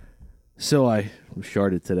put. So I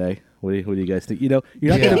sharded today. What do you guys think? You're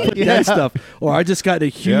not going to put that stuff. Or I just got in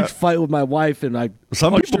a huge fight with my wife, and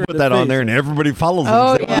some people put that on there, and everybody follows them.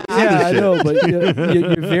 Oh yeah, I know. But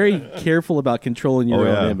you're very careful about controlling your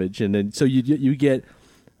own image, and then so you get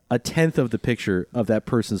a tenth of the picture of that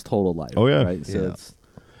person's total life. Oh yeah, right. So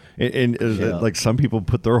it's like some people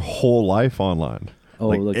put their whole life online.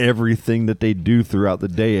 Everything that they do throughout the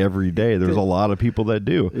day, every day. There's a lot of people that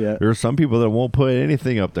do. Yeah. There are some people that won't put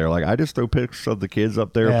anything up there. Like I just throw pictures of the kids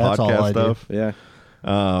up there, podcast stuff. Do.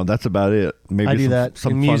 Yeah. That's about it. Maybe I do that.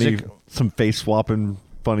 Some funny music. Some face swapping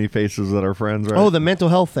funny faces that are friends. Right? Oh, the mental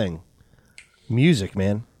health thing. Music,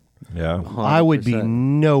 man. Yeah. 100%. I would be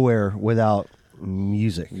nowhere without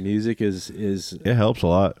music. Music is it helps a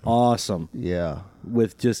lot. Awesome. Yeah.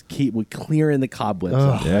 With clearing the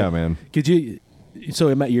cobwebs. Yeah, man. Could you? So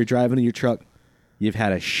you're driving in your truck. You've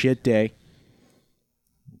had a shit day.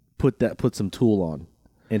 Put some Tool on,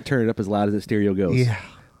 and turn it up as loud as the stereo goes. Yeah.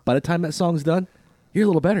 By the time that song's done, you're a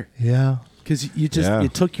little better. Yeah. because you just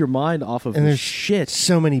it took your mind off of And there's shit.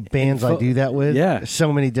 so many bands I do that with. Yeah.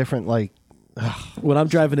 So many different, like, When I'm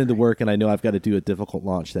driving into work and I know I've got to do a difficult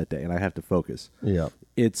launch that day and I have to focus,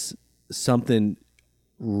 it's something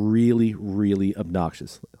really, really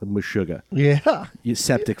obnoxious. Meshuggah. yeah.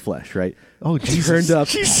 Septic flesh, right? Oh, Jesus. Turned up.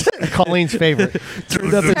 Colleen's favorite.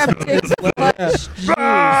 Turned up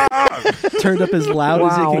as loud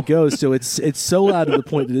as it can go. So it's so loud to the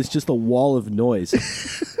point that it's just a wall of noise.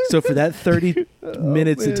 So for that 30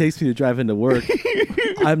 minutes it takes me to drive into work,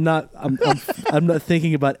 I'm not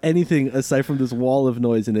thinking about anything aside from this wall of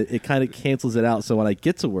noise, and it kind of cancels it out. So when I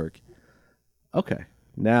get to work, okay,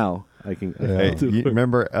 now I can. Hey, you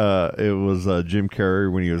remember it was Jim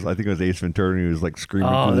Carrey when he was, I think it was Ace Ventura, and he was like screaming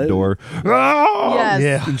through the door. Yes.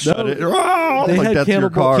 Yeah. And shut it. They Like, had that's your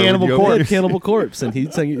car. Cannibal Corpse, and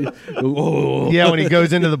he'd sing. Whoa. Yeah, when he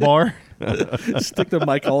goes into the bar. Stick the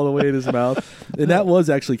mic all the way in his mouth, and that was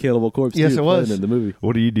actually Cannibal Corpse. Yes, too, it was in the movie.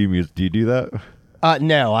 What do you do? Do you do that?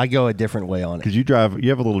 No, I go a different way on it. Because you have a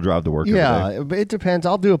little drive to work. Every day. Yeah, but it depends.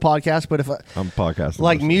 I'll do a podcast, but if I'm podcasting.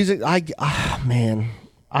 like mostly. music, man,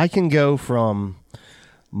 I can go from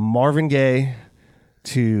Marvin Gaye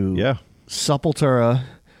to Sepultura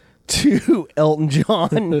to Elton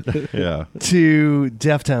John Yeah. to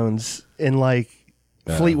Deftones and like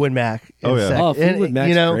Fleetwood Mac. Oh, yeah. Oh, Fleetwood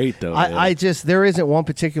Mac's great, though, man. I just, there isn't one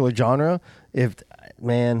particular genre. What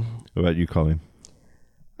about you, Colleen?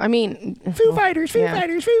 I mean, Foo Fighters.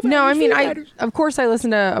 No, I mean, of course I listen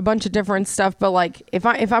to a bunch of different stuff, but like if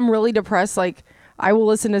I'm really depressed, like I will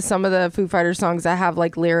listen to some of the Foo Fighters songs that have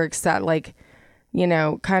like lyrics that like, you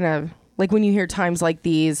know, kind of like when you hear Times Like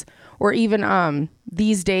These, or even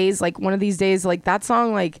These Days, like One of These Days, like that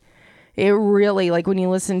song, like it really, like when you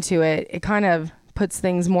listen to it, it kind of puts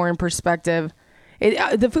things more in perspective.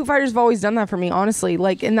 The Foo Fighters have always done that for me, honestly.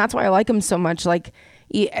 Like, and that's why I like them so much. Like,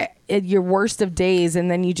 at your worst of days,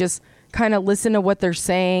 and then you just kind of listen to what they're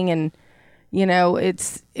saying, and you know,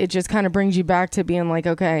 it just kind of brings you back to being like,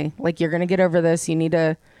 okay, like you're gonna get over this. You need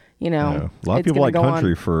to, you know. A lot of people like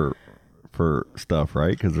country for stuff,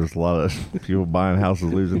 right? Because there's a lot of people buying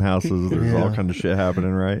houses, losing houses. There's all kind of shit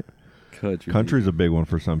happening, right? Country's a big one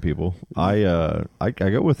for some people. I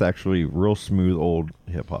go with actually real smooth old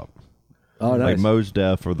hip hop. Oh, nice. Like Mos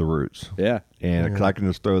Def or The Roots. Yeah. And 'cause I can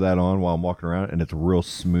just throw that on while I'm walking around, and it's real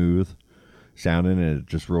smooth sounding, and it's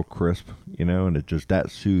just real crisp, you know, and that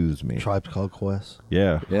soothes me. Tribes Called Quest.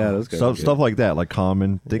 Yeah. Yeah, those guys are good. Stuff like that, like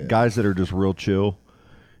Common. The guys that are just real chill,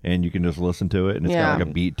 and you can just listen to it, and it's got like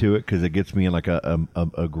a beat to it, because it gets me in like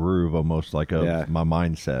a groove, almost like my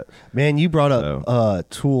mindset. Man, you brought up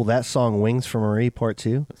Tool, that song Wings for Marie Part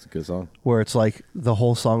 2. That's a good song. Where it's like the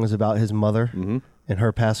whole song is about his mother and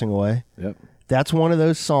her passing away. Yep. That's one of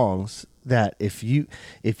those songs that if you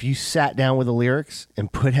sat down with the lyrics and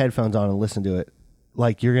put headphones on and listened to it,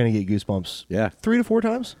 like you're gonna get goosebumps. Yeah. 3 to 4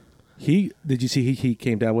 times. Did you see he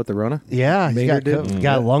came down with the Rona? Yeah, he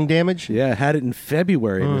got lung damage. Yeah, had it in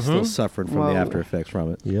February and was still suffering from the after effects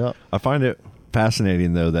from it. Yeah. I find it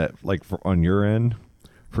fascinating though that like on your end,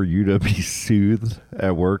 for you to be soothed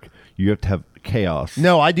at work, you have to have chaos.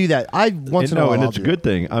 No, I do that. Once in a while, and I'll it's a do good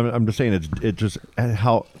thing. I'm just saying it's just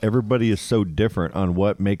how everybody is so different on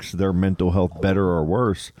what makes their mental health better or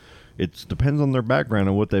worse. It depends on their background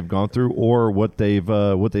and what they've gone through or what they've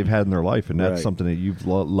had in their life, and that's something that you've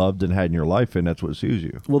loved and had in your life, and that's what soothes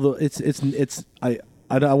you. Well,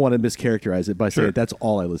 I don't want to mischaracterize it by saying that's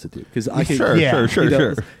all I listen to, because I can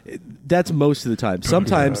sure. That's most of the time.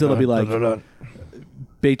 Sometimes it'll be like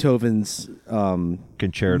Beethoven's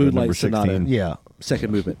Concerto Moonlight number 16. Sonata. Yeah.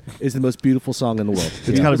 Second movement is the most beautiful song in the world.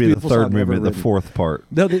 It's got to be the third movement, the fourth part.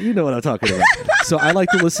 No, you know what I'm talking about. So I like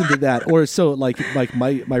to listen to that, or so like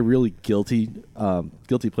my really guilty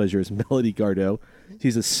pleasure is Melody Gardot.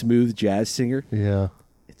 She's a smooth jazz singer. Yeah.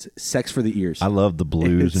 It's sex for the ears. I love the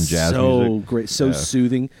blues and jazz so music. Great, so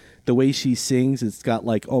soothing. The way she sings, it's got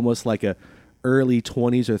like almost like a early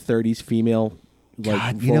 20s or 30s female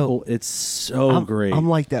like vocal. It's so great. I'm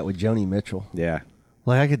like that with Joni Mitchell. Yeah.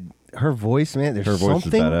 Like her voice, man. There's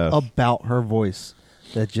something about her voice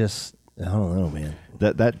that just, I don't know, man.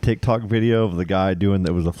 That TikTok video of the guy doing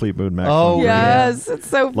that was a Fleetwood Mac. Oh, yes, it's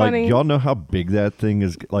so funny. Like, y'all know how big that thing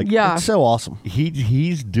is. Like, it's so awesome.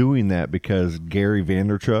 He's doing that because Gary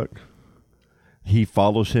Vaynerchuk, he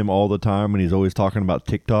follows him all the time, and he's always talking about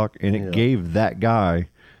TikTok, and it gave that guy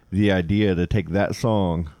the idea to take that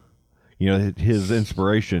song, you know, his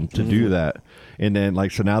inspiration to do that. And then, like,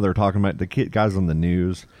 so now they're talking about the guys on the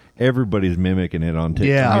news, everybody's mimicking it on TikTok.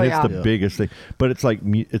 Yeah. I mean, Oh, it's the biggest thing. But it's like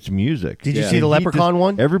it's music. Did you Yeah. see the And he Leprechaun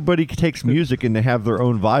one? Everybody takes music and they have their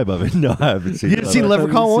own vibe of it. No, I haven't seen You it. didn't see the haven't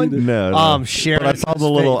Leprechaun one? seen it. No. Share But I saw the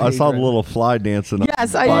little. I saw the little fly dancing.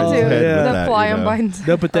 Yes, on I Biden's do too. head with The that, fly you on know? Biden's.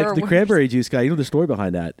 No, but or the what- cranberry juice guy, you know the story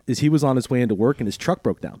behind that is he was on his way into work and his truck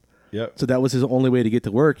broke down. Yep. So that was his only way to get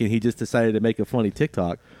to work, and he just decided to make a funny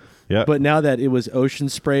TikTok. Yep. But now that it was Ocean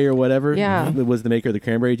Spray or whatever, Yeah. it was the maker of the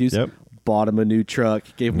cranberry juice. Yep. Bought him a new truck,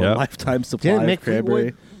 gave him a Yep. lifetime supply Didn't Mick of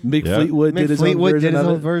cranberry. Fleetwood? Mick Yep. Fleetwood did Mick his Fleetwood own version did his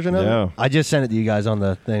of own it. version of Yeah. it. I just sent it to you guys on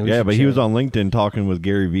the thing. We Yeah, should but he share was it. on LinkedIn talking with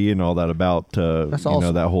Gary Vee and all that about That's you know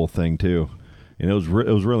awesome. that whole thing too. And it was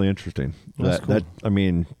really interesting. That's that cool. that I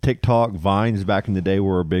mean, TikTok, Vines back in the day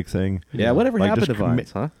were a big thing. Yeah, whatever Like, happened to just commi-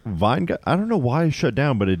 Vines, huh? Vine got, I don't know why it shut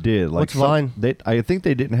down, but it did. Like What's Vine? I think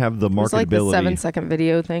they didn't have the It's like the marketability. 7-second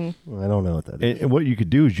video thing. I don't know what that is. And what you could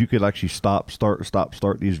do is you could actually start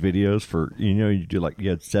these videos for, you know, you do like you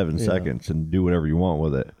had 7 Yeah. seconds and do whatever you want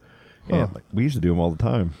with it. Huh. And like, we used to do them all the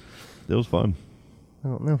time. It was fun. I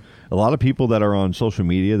don't know. A lot of people that are on social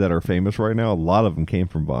media that are famous right now, a lot of them came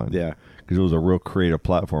from Vine. Yeah. Because it was a real creative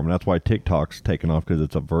platform. And that's why TikTok's taken off, because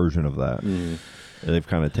it's a version of that. They've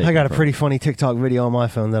kind of taken I got a from- pretty funny TikTok video on my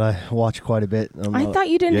phone that I watch quite a bit. I thought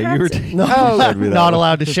you didn't Yeah, have you were to. no, showed me that not one.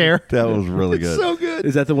 allowed to share. That was really good. So good.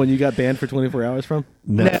 Is that the one you got banned for 24 hours from?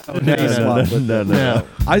 No, No.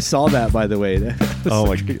 I saw that, by the way. Oh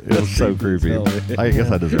my god, it was so creepy. I guess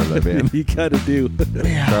I deserve that ban. You gotta do.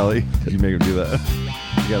 Charlie, did you make him do that?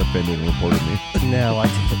 You got offended and reported me. No, I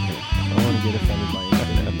didn't. I don't want to get offended by anything.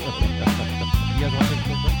 You guys want to take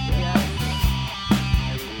a quick break?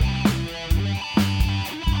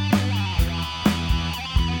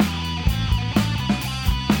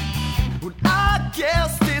 I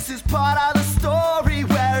guess this is part of the story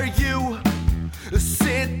where you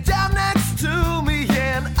sit down next to me,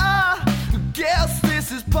 and I guess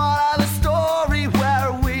this is part of the story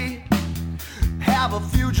where we have a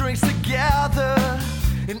few drinks together,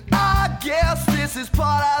 and I guess this is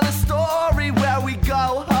part of the story where we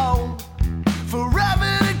go home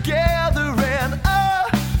forever together, and I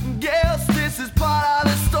guess this is part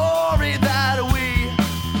of the story that we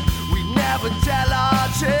never tell our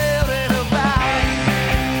children about.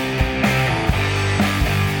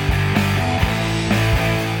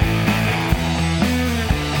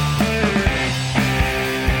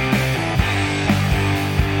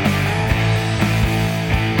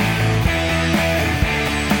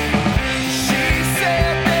 She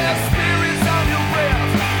said there's spirits on your brain.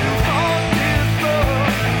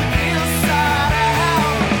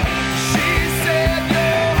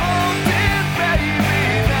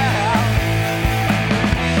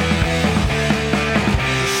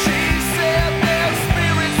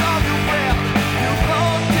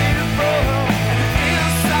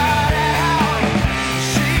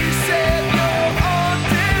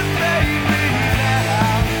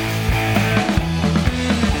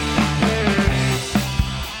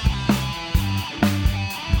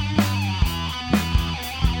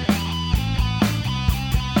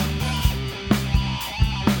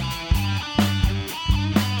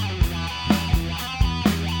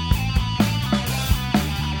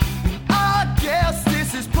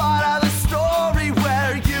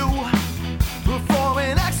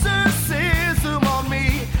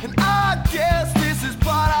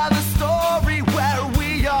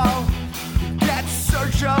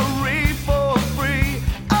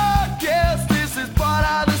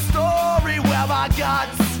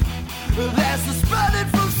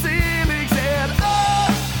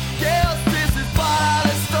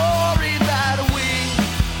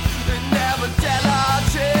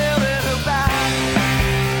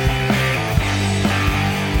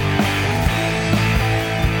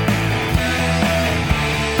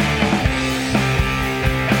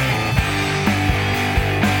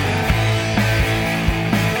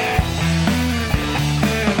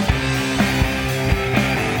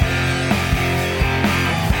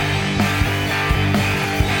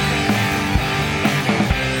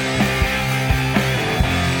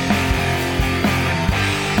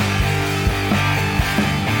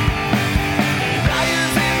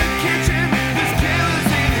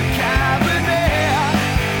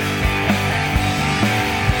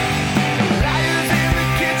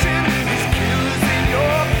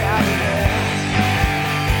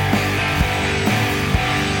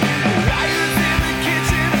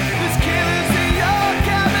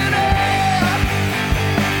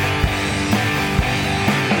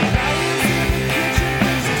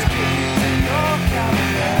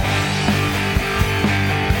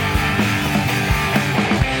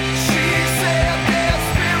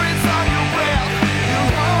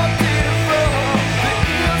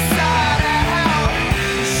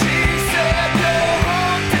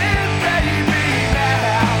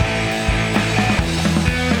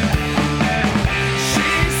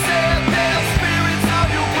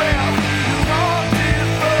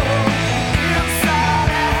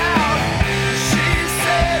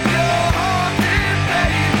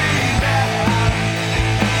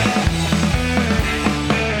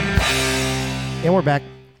 And we're back.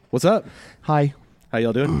 What's up? Hi. How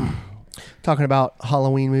y'all doing? Talking about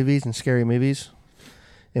Halloween movies and scary movies.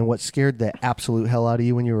 And what scared the absolute hell out of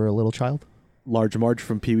you when you were a little child? Large Marge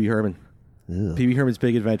from Pee Wee Herman. Pee Wee Herman's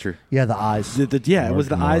Big Adventure. Yeah, the eyes. It was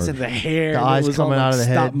the eyes and the hair. The and eyes it was coming all out of the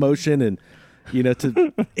stop head. motion, and to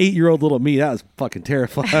 8-year-old little me, that was fucking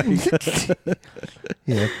terrifying. Just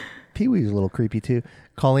Yeah. Pee-wee was a little creepy too.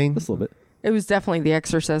 Colleen, a little bit. It was definitely The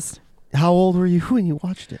Exorcist. how old were you when you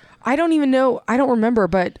watched it? I don't even know. I don't remember,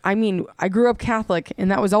 but I mean, I grew up Catholic,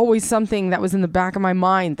 and that was always something that was in the back of my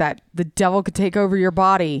mind, that the devil could take over your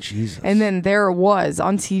body. Jesus. And then there it was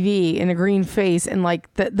on TV in a green face, and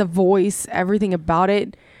like the voice, everything about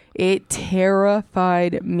it, it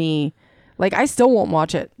terrified me. Like, I still won't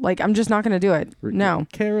watch it. Like, I'm just not going to do it. No.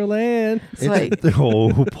 Carol Ann. It's like,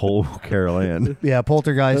 Paul Carol Ann. Yeah,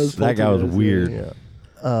 Poltergeist. That guy was weird.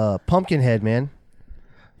 Yeah. Pumpkinhead, man.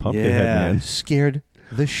 Pumpkinhead Man. Scared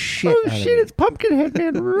the shit Oh out of shit! me. It's Pumpkinhead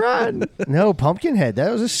Man! Run! No, Pumpkinhead.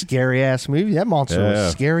 That was a scary ass movie. That monster Yeah.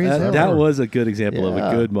 was scary as hell. That was a good example of Yeah.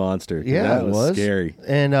 a good monster. Yeah, that it was was scary.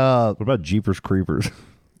 And What about Jeepers Creepers?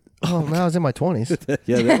 oh, no, I was in my 20s.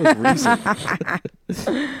 Yeah, that was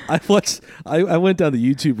recent. I went down the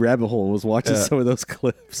YouTube rabbit hole and was watching some of those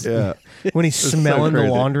clips. Yeah. When he's smelling the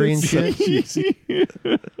crazy. laundry and shit.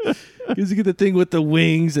 Because you get the thing with the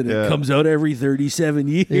wings, and Yeah. it comes out every 37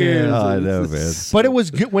 years. Yeah. I know, man. But it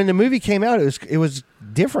was good when the movie came out. It was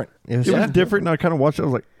different. It was, It was different, and I kind of watched it. I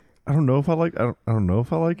was like, I don't know if I like. I don't know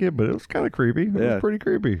if I like it, but it was kind of creepy. It Yeah. was pretty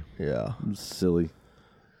creepy. Yeah, Silly.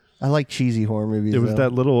 I like cheesy horror movies. It was though.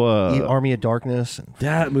 that little Army of Darkness. And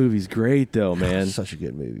That movie's great, though, man. such a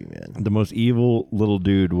good movie, man. the most evil little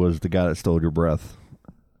dude was the guy that stole your breath,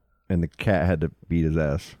 and the cat had to beat his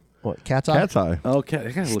ass. What? Cat's Eye. Cat's Eye. Okay, I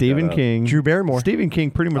gotta look Stephen that up. King. Drew Barrymore. Stephen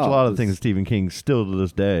King. Pretty much a Oh, lot of this- things. Stephen King still to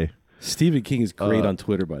this day. Stephen King is great on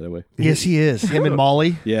Twitter, by the way. Yes, he is. Him and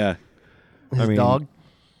Molly, Yeah. his dog.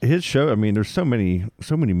 His show. I mean, there's so many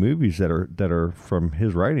movies that are from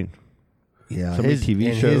his writing. Yeah, So many TV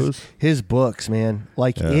and shows. his books, man.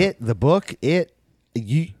 Like Yeah. the book,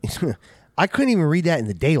 you. I couldn't even read that in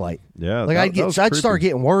the daylight. Yeah, like that was I'd start creepy.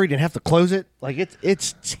 getting worried and have to close it. Like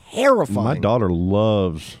it's terrifying. My daughter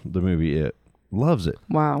loves the movie It. Loves it.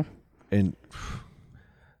 wow. And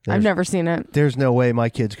I've never seen it. There's no way my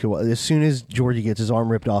kids could. As soon as Georgie gets his arm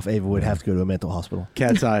ripped off, Ava would have to go to a mental hospital.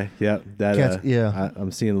 Cat's Eye. Yeah. That. Yeah.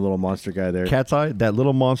 I'm seeing the little monster guy there. Cat's Eye, that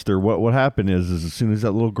little monster, what happened is as soon as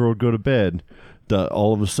that little girl would go to bed,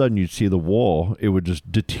 all of a sudden you'd see the wall, it would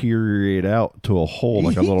just deteriorate out to a hole,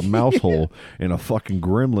 like a little mouse hole, and a fucking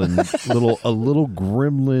gremlin, a little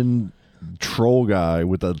gremlin troll guy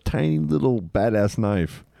with a tiny little badass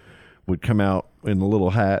knife would come out in a little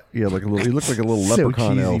hat. Yeah, like a little. He looked like a little So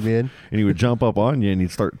leprechaun cheesy, elf, man. and he would jump up on you, and he'd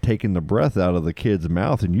start taking the breath out of the kid's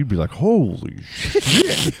mouth, and you'd be like, "Holy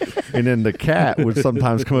shit!" And then the cat would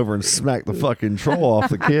sometimes come over and smack the fucking troll off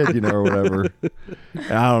the kid, or whatever.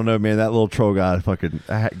 And I don't know, man. That little troll guy fucking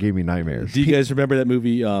gave me nightmares. Do you guys remember that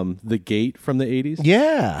movie, The Gate from the 80s?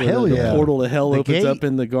 Yeah, Where hell the yeah. portal to hell The opens Gate. up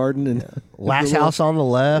in the garden and Last house on the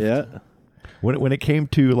left. Yeah. When it came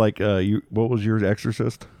to like, what was yours,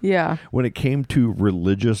 Exorcist? Yeah. When it came to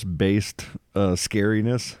religious based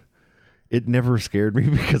scariness, it never scared me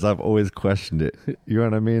because I've always questioned it. You know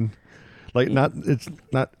what I mean? Like,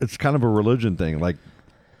 it's kind of a religion thing. Like,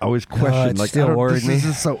 I always question, it like, still worried me. This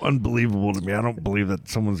is so unbelievable to me. I don't believe that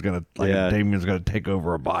someone's gonna, like, Yeah. a demon's gonna take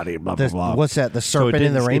over a body. Blah blah blah. What's that? The So it serpent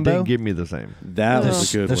in the didn't- rainbow. It didn't give me the same. That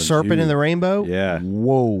was a good the one. serpent too. in the rainbow. Yeah.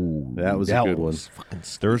 Whoa, That was a good one. fucking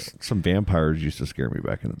There was some vampires used to scare me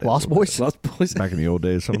back in the day. Lost Boys. Lost Boys. Back in the old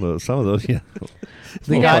days, some of those, yeah.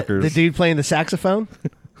 The guy, Motherfuckers. the dude playing the saxophone.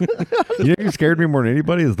 You know who scared me more than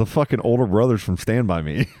anybody is the fucking older brothers from Stand By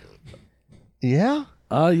Me. Yeah.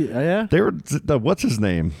 Yeah. They were what's his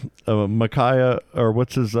name, Micaiah, or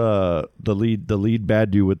what's his the lead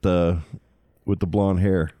bad dude with the blonde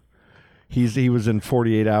hair. He was in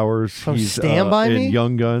 48 Hours. From He's Stand By in Me?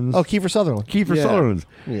 Young Guns. Oh, Kiefer Sutherland. Kiefer Yeah. Sutherland.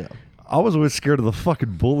 Yeah. I was always scared of the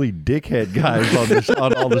fucking bully dickhead guys on this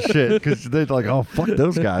on all the shit because they're like, oh fuck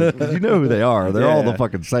those guys. 'Cause you know who they are. They're all Yeah. the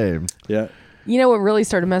fucking same. Yeah. You know what really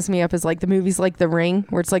started messing me up is like the movies like The Ring,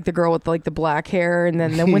 where it's like the girl with like the black hair, and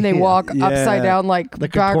then when they walk Yeah. upside down, like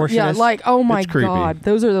The yeah, contortionist. like oh my It's creepy. god,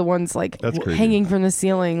 those are the ones like That's creepy. hanging from the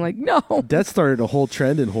ceiling. Like no, That started a whole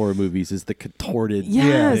trend in horror movies is the contorted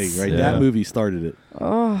Yes. thing, right? Yeah. That movie started it.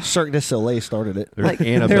 Cirque du Soleil started it. There's Like-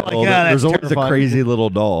 Annabelle. They're like, "Ah, that's There's always terrifying." a crazy little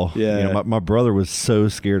doll. Yeah. You know, my brother was so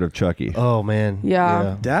scared of Chucky. Oh man.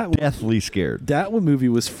 Yeah. That Deathly scared. that one movie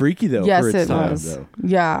was freaky though. yes for its it time, was. Though.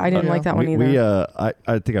 Yeah, I didn't like that one either. We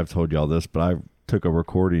I think I've told y'all this, but I took a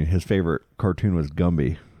recording. His favorite cartoon was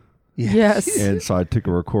Gumby. Yes. And so I took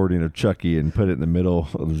a recording of Chucky and put it in the middle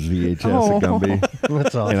of the VHS of Gumby.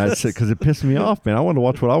 That's awesome. And I said, because it pissed me off, man. I wanted to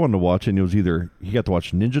watch what I wanted to watch, and it was either he got to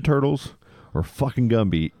watch Ninja Turtles or fucking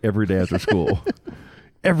Gumby every day after school.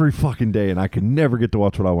 Every fucking day, and I could never get to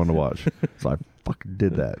watch what I wanted to watch. So I fucking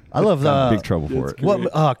did that. I love Got in big trouble for it.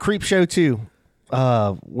 What Creep Show 2,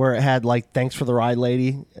 where it had like Thanks for the Ride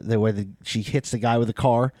Lady, she hits the guy with the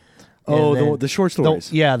car. Oh, And then the short stories.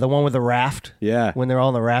 the one with the raft. Yeah. When they're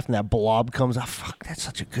on the raft and that blob comes out. Fuck, that's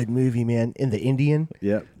such a good movie, man. In the Indian.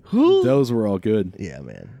 Yep. Those were all good. Yeah,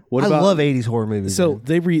 man. What I about- love 80s horror movies. So man.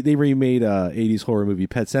 they remade 80s horror movie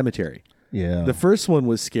Pet Sematary. Yeah. The first one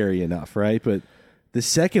was scary enough, right? But the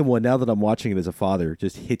second one, now that I'm watching it as a father,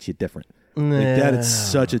 just hits you different. Like that, it's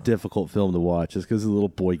such a difficult film to watch, just because the little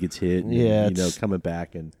boy gets hit. And, Yeah, you know, it's- coming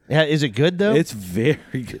back, and Yeah, is it good though? it's very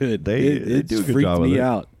good. They it do a good freaked job with me it.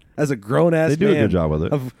 out as a grown ass. They do a good job with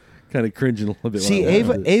it. I'm kind of cringing a little bit. See, when I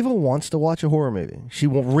watch it. Ava wants to watch a horror movie. She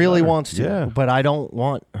really wants to, Yeah. but I don't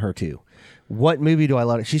want her to. What movie do I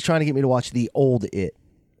let her? She's trying to get me to watch the old It.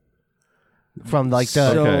 From like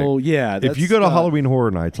the So Okay. yeah, If you that's go to not- Halloween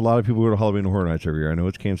Horror Nights, a lot of people go to Halloween Horror Nights every year. I know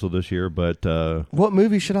it's canceled this year, but what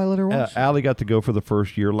movie should I let her watch? Allie got to go for the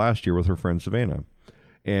first year last year with her friend Savannah.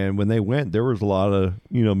 And when they went, there was a lot of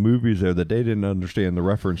movies there that they didn't understand the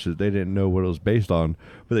references. They didn't know what it was based on,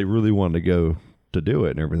 but they really wanted to go to do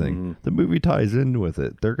it and everything. Mm-hmm. The movie ties in with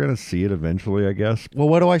it. They're going to see it eventually, I guess. Well,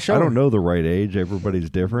 what do I show I her? don't know the right age. Everybody's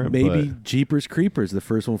different. maybe but Jeepers Creepers, the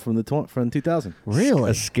first one from from 2000.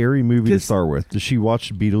 Really? a scary movie to 'Cause- start with. Does she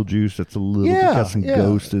watch Beetlejuice? That's a little. Yeah, It's got some yeah.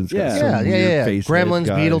 ghosts and it's got Yeah. some Yeah, weird yeah. face Gremlins,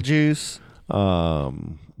 guy. Beetlejuice.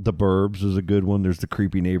 The Burbs is a good one. There's the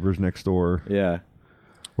creepy neighbors next door. Yeah.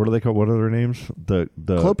 What are they called? What are their names? The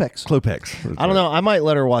Klopex. Klopex. That's I don't right. know. I might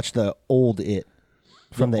let her watch the old It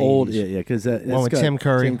from the old 80s. yeah, because that One with Tim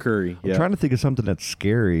Curry. Tim Curry. I'm Yeah. trying to think of something that's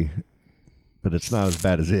scary, but it's not as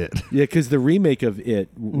bad as it. Yeah, because the remake of It,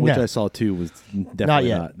 which No. I saw too, was definitely Not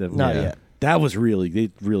yet. not. Not yeah. yet. That was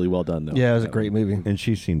really well done though. Yeah, it was a great movie. And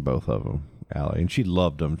she's seen both of them, Allie, and she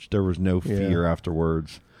loved them. There was no fear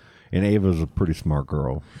afterwards. And Ava's a pretty smart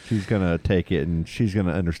girl. She's gonna take it and she's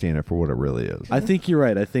gonna understand it for what it really is. I think you're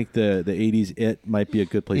right. I think the 80s It might be a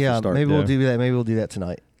good place to Yeah, start. maybe we'll do that. Maybe we'll do that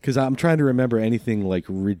tonight. Because I'm trying to remember anything like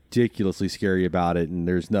ridiculously scary about it, and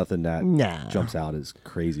there's nothing that Nah. jumps out as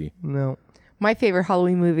crazy. No. My favorite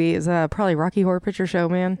Halloween movie is probably Rocky Horror Picture Show,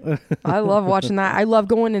 man. I love watching that. I love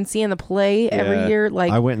going and seeing the play Yeah. every year.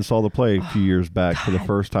 Like I went and saw the play a few years back for the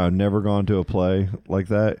first time. Never gone to a play like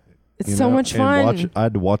that. It's so much And fun. I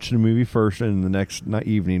had to watch the movie first, and the next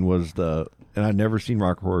evening was and I'd never seen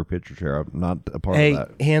Rock Horror Picture Show. I'm not a part Hey, of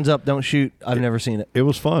that. hands up, don't shoot. I've never seen it. It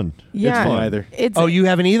was fun. yeah, It's fun. Either. It's Oh, you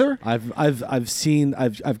haven't either?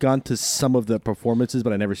 I've gone to some of the performances,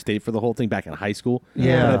 but I never stayed for the whole thing back in high school.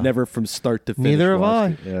 Yeah. But I've never from start to finish. Neither have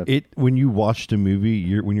watched I. it. Yeah. When you watch the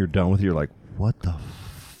movie, when you're done with it, you're like, what the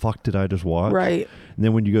fuck did I just watch? right. And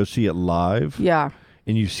then when you go see it live, Yeah.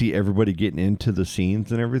 and you see everybody getting into the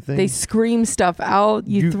scenes and everything, They scream stuff out.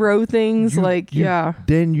 You throw things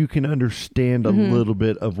Then you can understand a Mm-hmm. little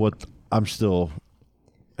bit of what I'm still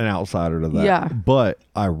an outsider to that. Yeah. But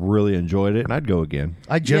I really enjoyed it, and I'd go again.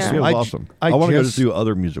 I just Yeah. It was I, awesome. I, I want to go just, do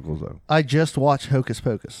other musicals though. I just watched Hocus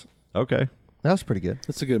Pocus. Okay, That was pretty good.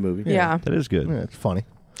 That's a good movie. Yeah. that is good. Yeah, it's funny.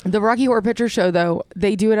 The Rocky Horror Picture Show, though,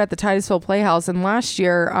 they do it at the Titusville Playhouse. And last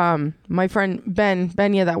year, my friend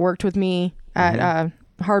Benya that worked with me at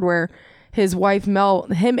Hardware, his wife Mel,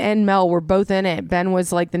 him and Mel were both in it. Ben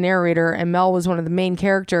was like the narrator, and Mel was one of the main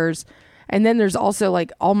characters. And then there's also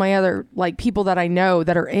like all my other like people that I know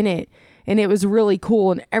that are in it. And it was really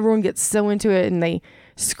cool. And everyone gets so into it, and they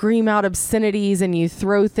scream out obscenities, and you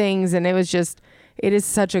throw things, and it is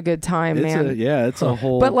such a good time, man. It's a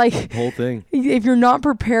whole But, like- whole thing. If you're not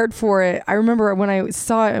prepared for it, I remember when I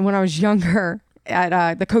saw it when I was younger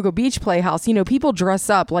at the Cocoa Beach Playhouse, people dress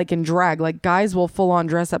up like in drag, like guys will full on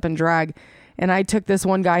dress up in drag. And I took this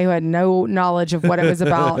one guy who had no knowledge of what it was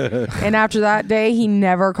about. And after that day, he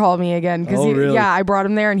never called me again. Because really? I brought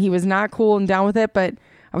him there and he was not cool and down with it. But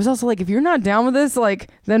I was also like, if you're not down with this, like,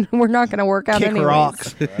 then we're not going to work out Kick anyways.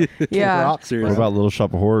 rocks. Yeah. Rocks. What Seriously. about Little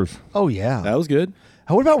Shop of Horrors? Oh, yeah. That was good.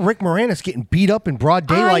 What about Rick Moranis getting beat up in broad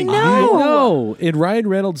daylight? know. dude? No, and Ryan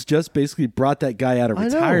Reynolds just basically brought that guy out of I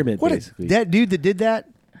know. retirement. What basically, that dude that did that,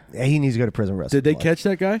 he needs to go to prison. Rest did of they his life. catch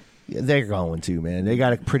that guy? Yeah, they're going to, man. They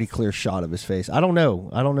got a pretty clear shot of his face. I don't know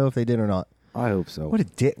if they did or not. I hope so. What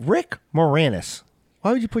a Rick Moranis.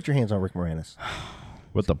 Why would you put your hands on Rick Moranis?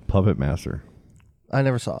 With the Puppet Master, I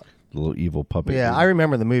never saw it. the little evil puppet. Yeah, dude. I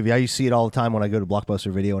remember the movie. I used to see it all the time when I go to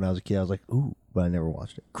Blockbuster Video when I was a kid. I was like, ooh, but I never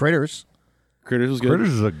watched it. Critters. Critters was good.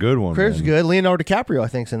 Critters is a good one. Critters is man. good. Leonardo DiCaprio, I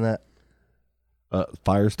think, is in that.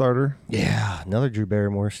 Firestarter. Yeah, another Drew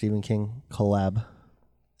Barrymore, Stephen King collab.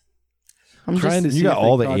 I'm Trying just, to You got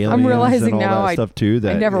all the aliens I'm realizing and all now that stuff too.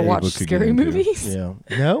 That I never Ava watched could scary get into. movies. Yeah.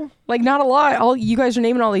 No? Like not a lot. You guys are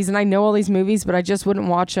naming all these, and I know all these movies, but I just wouldn't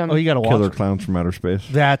watch them. Oh, you got to watch Killer it. Clowns from Outer Space.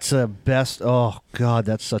 That's a best. Oh, God,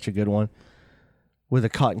 that's such a good one. With the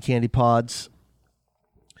cotton candy pods.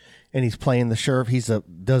 And he's playing the sheriff.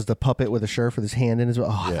 Does the puppet with a sheriff with his hand in his.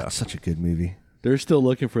 Oh, Yeah. that's such a good movie. They're still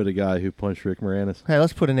looking for the guy who punched Rick Moranis. Hey,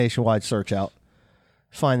 let's put a nationwide search out.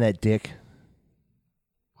 Find that dick.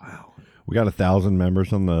 Wow. We got 1,000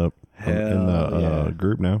 members on the Hell,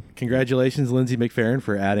 group now. Congratulations, Lindsay McFerrin,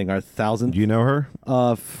 for adding our 1,000 Do you know her?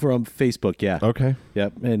 from Facebook. Yeah. Okay.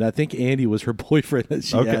 Yep. And I think Andy was her boyfriend that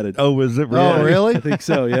she Okay. added. Oh, was it really? Oh, really? I think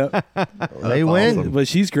so. Yeah. They win. awesome. But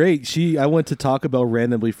she's great. I went to Taco Bell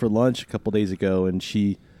randomly for lunch a couple days ago, and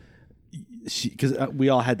she because we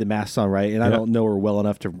all had the masks on, right? And I Yeah. don't know her well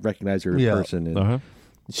enough to recognize her in Yeah. person. And Uh-huh.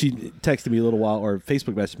 she texted me a little while, or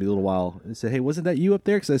Facebook messaged me a little while, and said, "Hey, wasn't that you up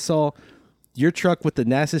there? Because I saw your truck with the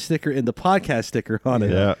NASA sticker and the podcast sticker on it."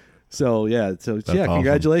 Yeah. So yeah. So yeah. awesome.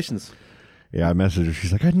 Congratulations. Yeah, I messaged her.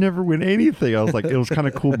 She's like, I'd never win anything. I was like, it was kind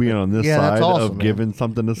of cool being on this Yeah, that's side awesome, of man. giving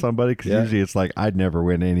something to somebody because Yeah. usually it's like I'd never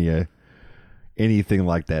win anything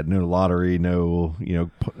like that. No lottery, no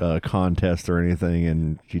contest or anything.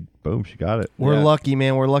 And she got it. We're Yeah. lucky,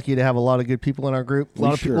 man. We're lucky to have a lot of good people in our group. A lot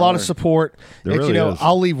We of sure lot of are. support. There It's, really is.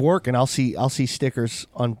 I'll leave work and I'll see stickers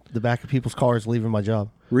on the back of people's cars leaving my job.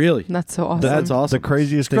 Really? That's so awesome. That's awesome. The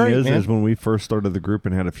craziest thing great, is man. when we first started the group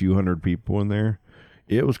and had a few hundred people in there,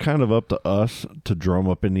 it was kind of up to us to drum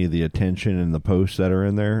up any of the attention in the posts that are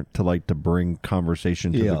in there to bring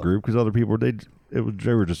conversation to Yeah. the group because other people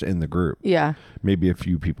they were just in the group. Yeah. Maybe a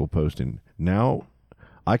few people posting. Now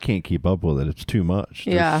I can't keep up with it. It's too much.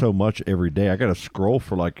 There's Yeah. so much every day. I got to scroll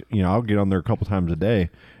for I'll get on there a couple times a day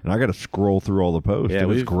and I got to scroll through all the posts. Yeah, It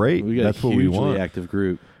was great. We got That's a what we hugely want. active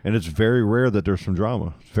group. And it's very rare that there's some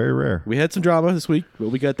drama. It's very rare. We had some drama this week, but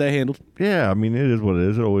we got that handled. Yeah, I mean, it is what it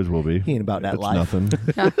is. It always will be. He ain't about that It's life. nothing.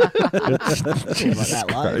 Jesus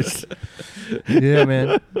Christ. Yeah,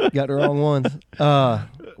 man. Got the wrong ones.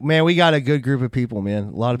 Man, we got a good group of people, man.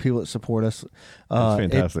 A lot of people that support us. That's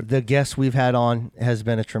fantastic. The guests we've had on has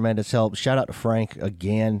been a tremendous help. Shout out to Frank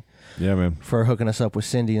again Yeah, man. for hooking us up with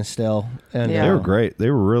Cindy and Stell. And Yeah. They were great. They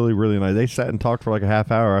were really, really nice. They sat and talked for like a half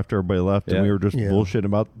hour after everybody left, Yeah. and we were just Yeah. bullshitting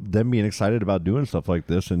about them being excited about doing stuff like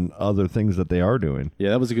this and other things that they are doing. Yeah,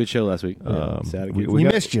 that was a good show last week. Sad we- again. we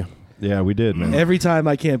got- missed you. Yeah, we did, man. Every time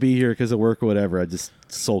I can't be here because of work or whatever, I just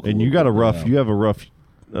sulk. And you got you have a rough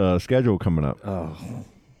schedule coming up.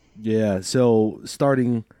 Yeah, so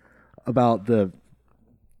starting about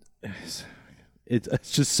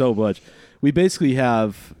it's just so much. We basically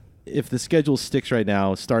have, if the schedule sticks right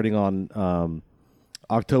now, starting on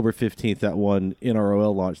October 15th, that one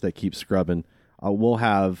NROL launch that keeps scrubbing, I won't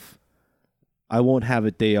have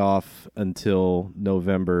a day off until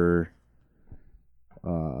November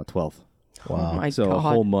 12th. Oh my So God. a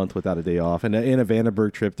whole month without a day off, and a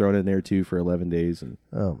Vandenberg trip thrown in there too for 11 days, and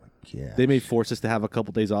Oh, my God. they may force us to have a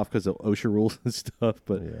couple days off because of OSHA rules and stuff.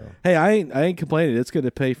 But hey, I ain't complaining. It's going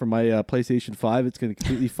to pay for my PlayStation 5. It's going to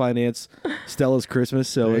completely finance Stella's Christmas.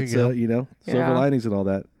 So There you it's go. silver Yeah. linings and all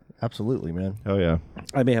that. Absolutely, man. Oh yeah.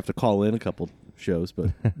 I may have to call in a couple shows, but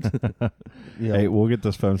Yeah. Hey, we'll get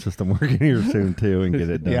this phone system working here soon too, and get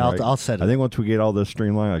it done. Yeah, right. I'll set it I think once we get all this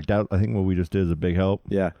streamlined, I think what we just did is a big help.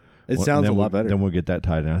 yeah, it Well, sounds a then lot better. Then we'll get that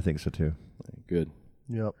tied in. I think so too. Good.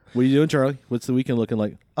 Yep. What are you doing, Charlie? What's the weekend looking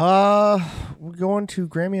like? We're going to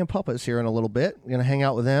Grammy and Puppets here in a little bit. We're gonna hang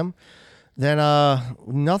out with them. Then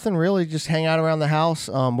nothing really, just hang out around the house.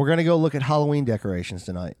 We're gonna go look at Halloween decorations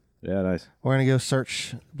tonight. Yeah, nice. We're gonna go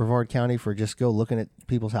search Brevard County for just go looking at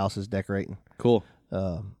people's houses decorating. Cool.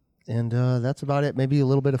 And that's about it. Maybe a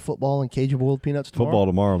little bit of football and Cajun boiled peanuts tomorrow. Football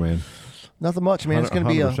tomorrow, man. Nothing much, man. It's gonna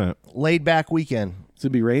be a 100%. laid back weekend. It's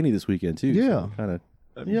gonna be rainy this weekend too. Yeah. Kind of.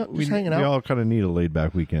 Yeah, just hanging We out. all kind of need a laid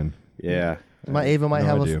back weekend. Yeah. Ava might No,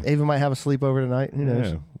 have I do. Ava might have a sleepover tonight. Who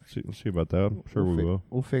knows? Yeah, we'll see about that. I'm sure we will.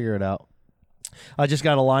 We'll figure it out. I just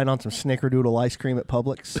got a line on some Snickerdoodle ice cream at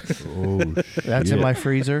Publix. Oh, That's shit. in my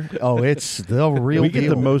freezer. Oh, it's the real We deal. get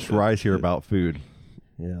the most rise here about food.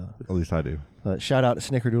 Yeah. At least I do. Shout out to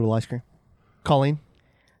Snickerdoodle ice cream. Colleen.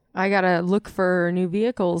 I gotta look for new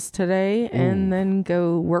vehicles today and then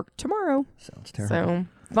go work tomorrow. Sounds terrible.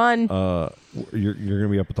 So fun. You're gonna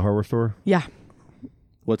be up at the hardware store. Yeah,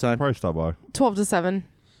 What time? Probably stop by. 12 to 7.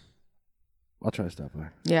 I'll try to stop by.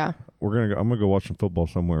 Yeah, I'm gonna go watch some football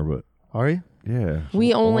somewhere, but Are you? yeah.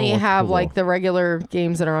 we I wanna only watch have football. like the regular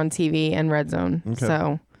games that are on TV and Red Zone. Okay.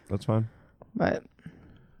 So That's fine. But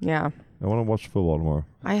yeah, I want to watch football tomorrow.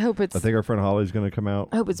 I hope it's. I think our friend Holly's going to come out.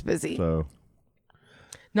 I hope it's busy. So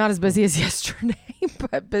Not as busy as yesterday,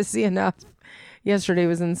 but busy enough. Yesterday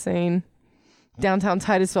was insane. Downtown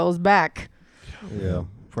Titusville is back. Yeah.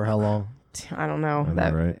 For how long? I don't know. I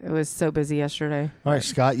know, right? It was so busy yesterday. All right,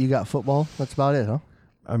 Scott, you got football. That's about it, huh?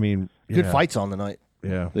 I mean, Good yeah. fights on the night.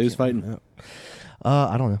 Yeah. They was fighting.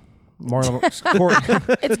 I don't know. Marlon,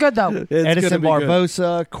 It's good though. It's gonna Edison be good.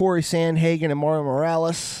 Barbosa, Corey Sandhagen, and Mario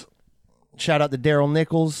Morales. Shout out to Daryl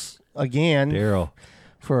Nichols again Daryl.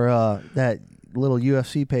 for that little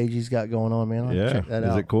UFC page he's got going on, man. I'll Yeah. check that Is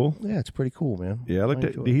out. it cool? Yeah, it's pretty cool, man. Yeah, I looked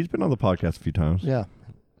at. enjoy it. He's been on the podcast a few times. Yeah.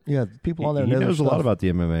 Yeah, people on there He know their knows a lot stuff. about the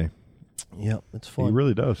MMA. Yeah, it's fun. He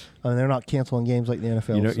really does. I mean, they're not canceling games like the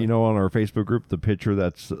NFL. You know, so- you know, on our Facebook group, the picture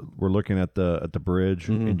that's we're looking at the bridge,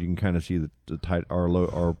 Mm-hmm. and you can kind of see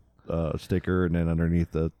our sticker, and then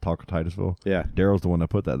underneath the Talk of Titusville. Yeah. Daryl's the one that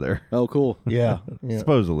put that there. Oh, cool. Yeah. yeah.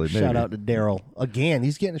 Supposedly, maybe. Shout out to Daryl. Again,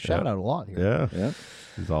 he's getting a shout out a lot here. Yeah, Yeah.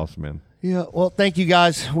 he's awesome, man. Yeah. Well, thank you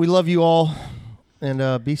guys. We love you all.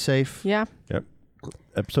 And be safe. Yeah. Yep.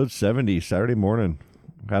 Episode 70, Saturday morning.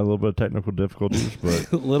 Had a little bit of technical difficulties,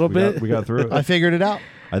 but A little bit. we got through it. I figured it out.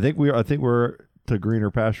 I think we're to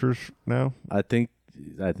greener pastures now. I think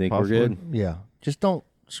Possibly. we're good. Yeah. Just don't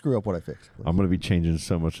screw up what I fixed. I'm going to be changing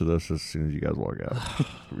so much of this as soon as you guys walk out.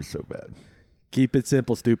 It'll be so bad. Keep it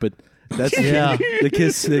simple, stupid. That's Yeah. the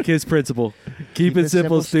kiss principle. Keep it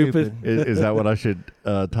simple, stupid. Is that what I should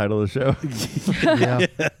title the show? Yeah.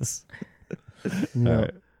 Yes. No. All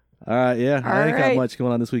right. All right, yeah. I ain't got right. much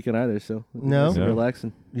going on this weekend either, so No? it's Yeah.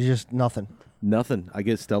 relaxing. You're just nothing. Nothing. I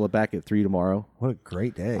get Stella back at 3 tomorrow. What a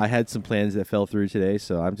great day. I had some plans that fell through today,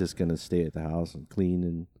 so I'm just gonna stay at the house and clean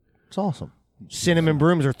and. It's awesome. Cinnamon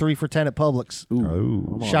brooms are 3 for $10 at Publix.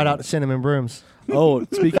 Oh. Shout out to Cinnamon Brooms. Oh,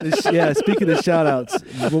 speaking of shout outs,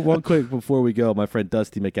 one quick before we go, my friend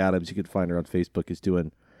Dusty McAdams, you can find her on Facebook, is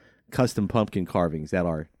doing custom pumpkin carvings that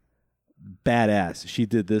are badass. She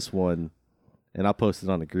did this one, and I'll post it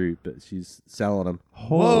on the group, but she's selling them.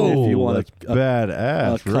 Whoa, If you want that's a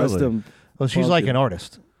badass. Really? custom. Well, she's like pumpkin. an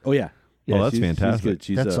artist. Oh, yeah. Yeah, Oh, that's she's fantastic. good.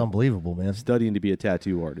 She's That's unbelievable, man. studying to be a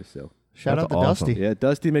tattoo artist, so. Shout That's out to awesome. Dusty. Yeah,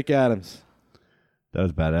 Dusty McAdams. That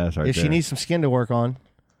was badass right If she there. needs some skin to work on.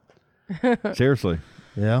 Seriously,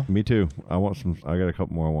 Yeah. me too. I want some. I got a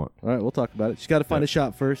couple more I want. All right, we'll talk about it. She's got to find a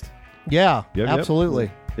shop first. Yeah, Yep, yep.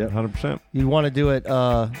 absolutely. 100%. You want to do it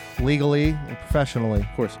legally and professionally. Of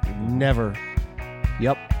course. Never.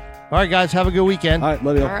 Yep. All right, guys. Have a good weekend. All right,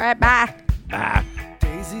 love you. All right. Bye.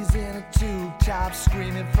 Daisies in a tube top,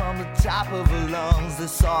 screaming from the top of her lungs.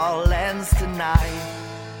 This all ends tonight.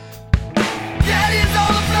 Daddy's on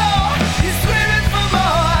the floor, he's screaming for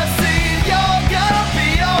more. Saying you're gonna be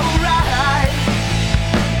alright.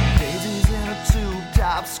 Daisies in a tube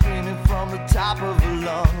top, screaming from the top of her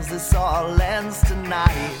lungs. This all ends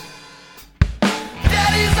tonight.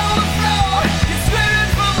 Daddy's on the floor, he's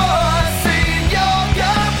screaming for more. Saying you're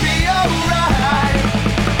gonna be alright.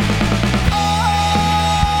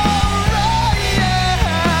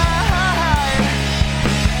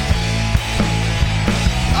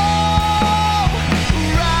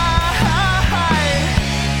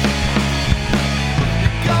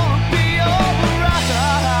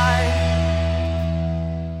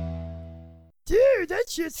 Dude, that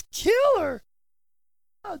shit's killer!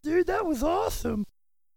 Oh, dude, that was awesome.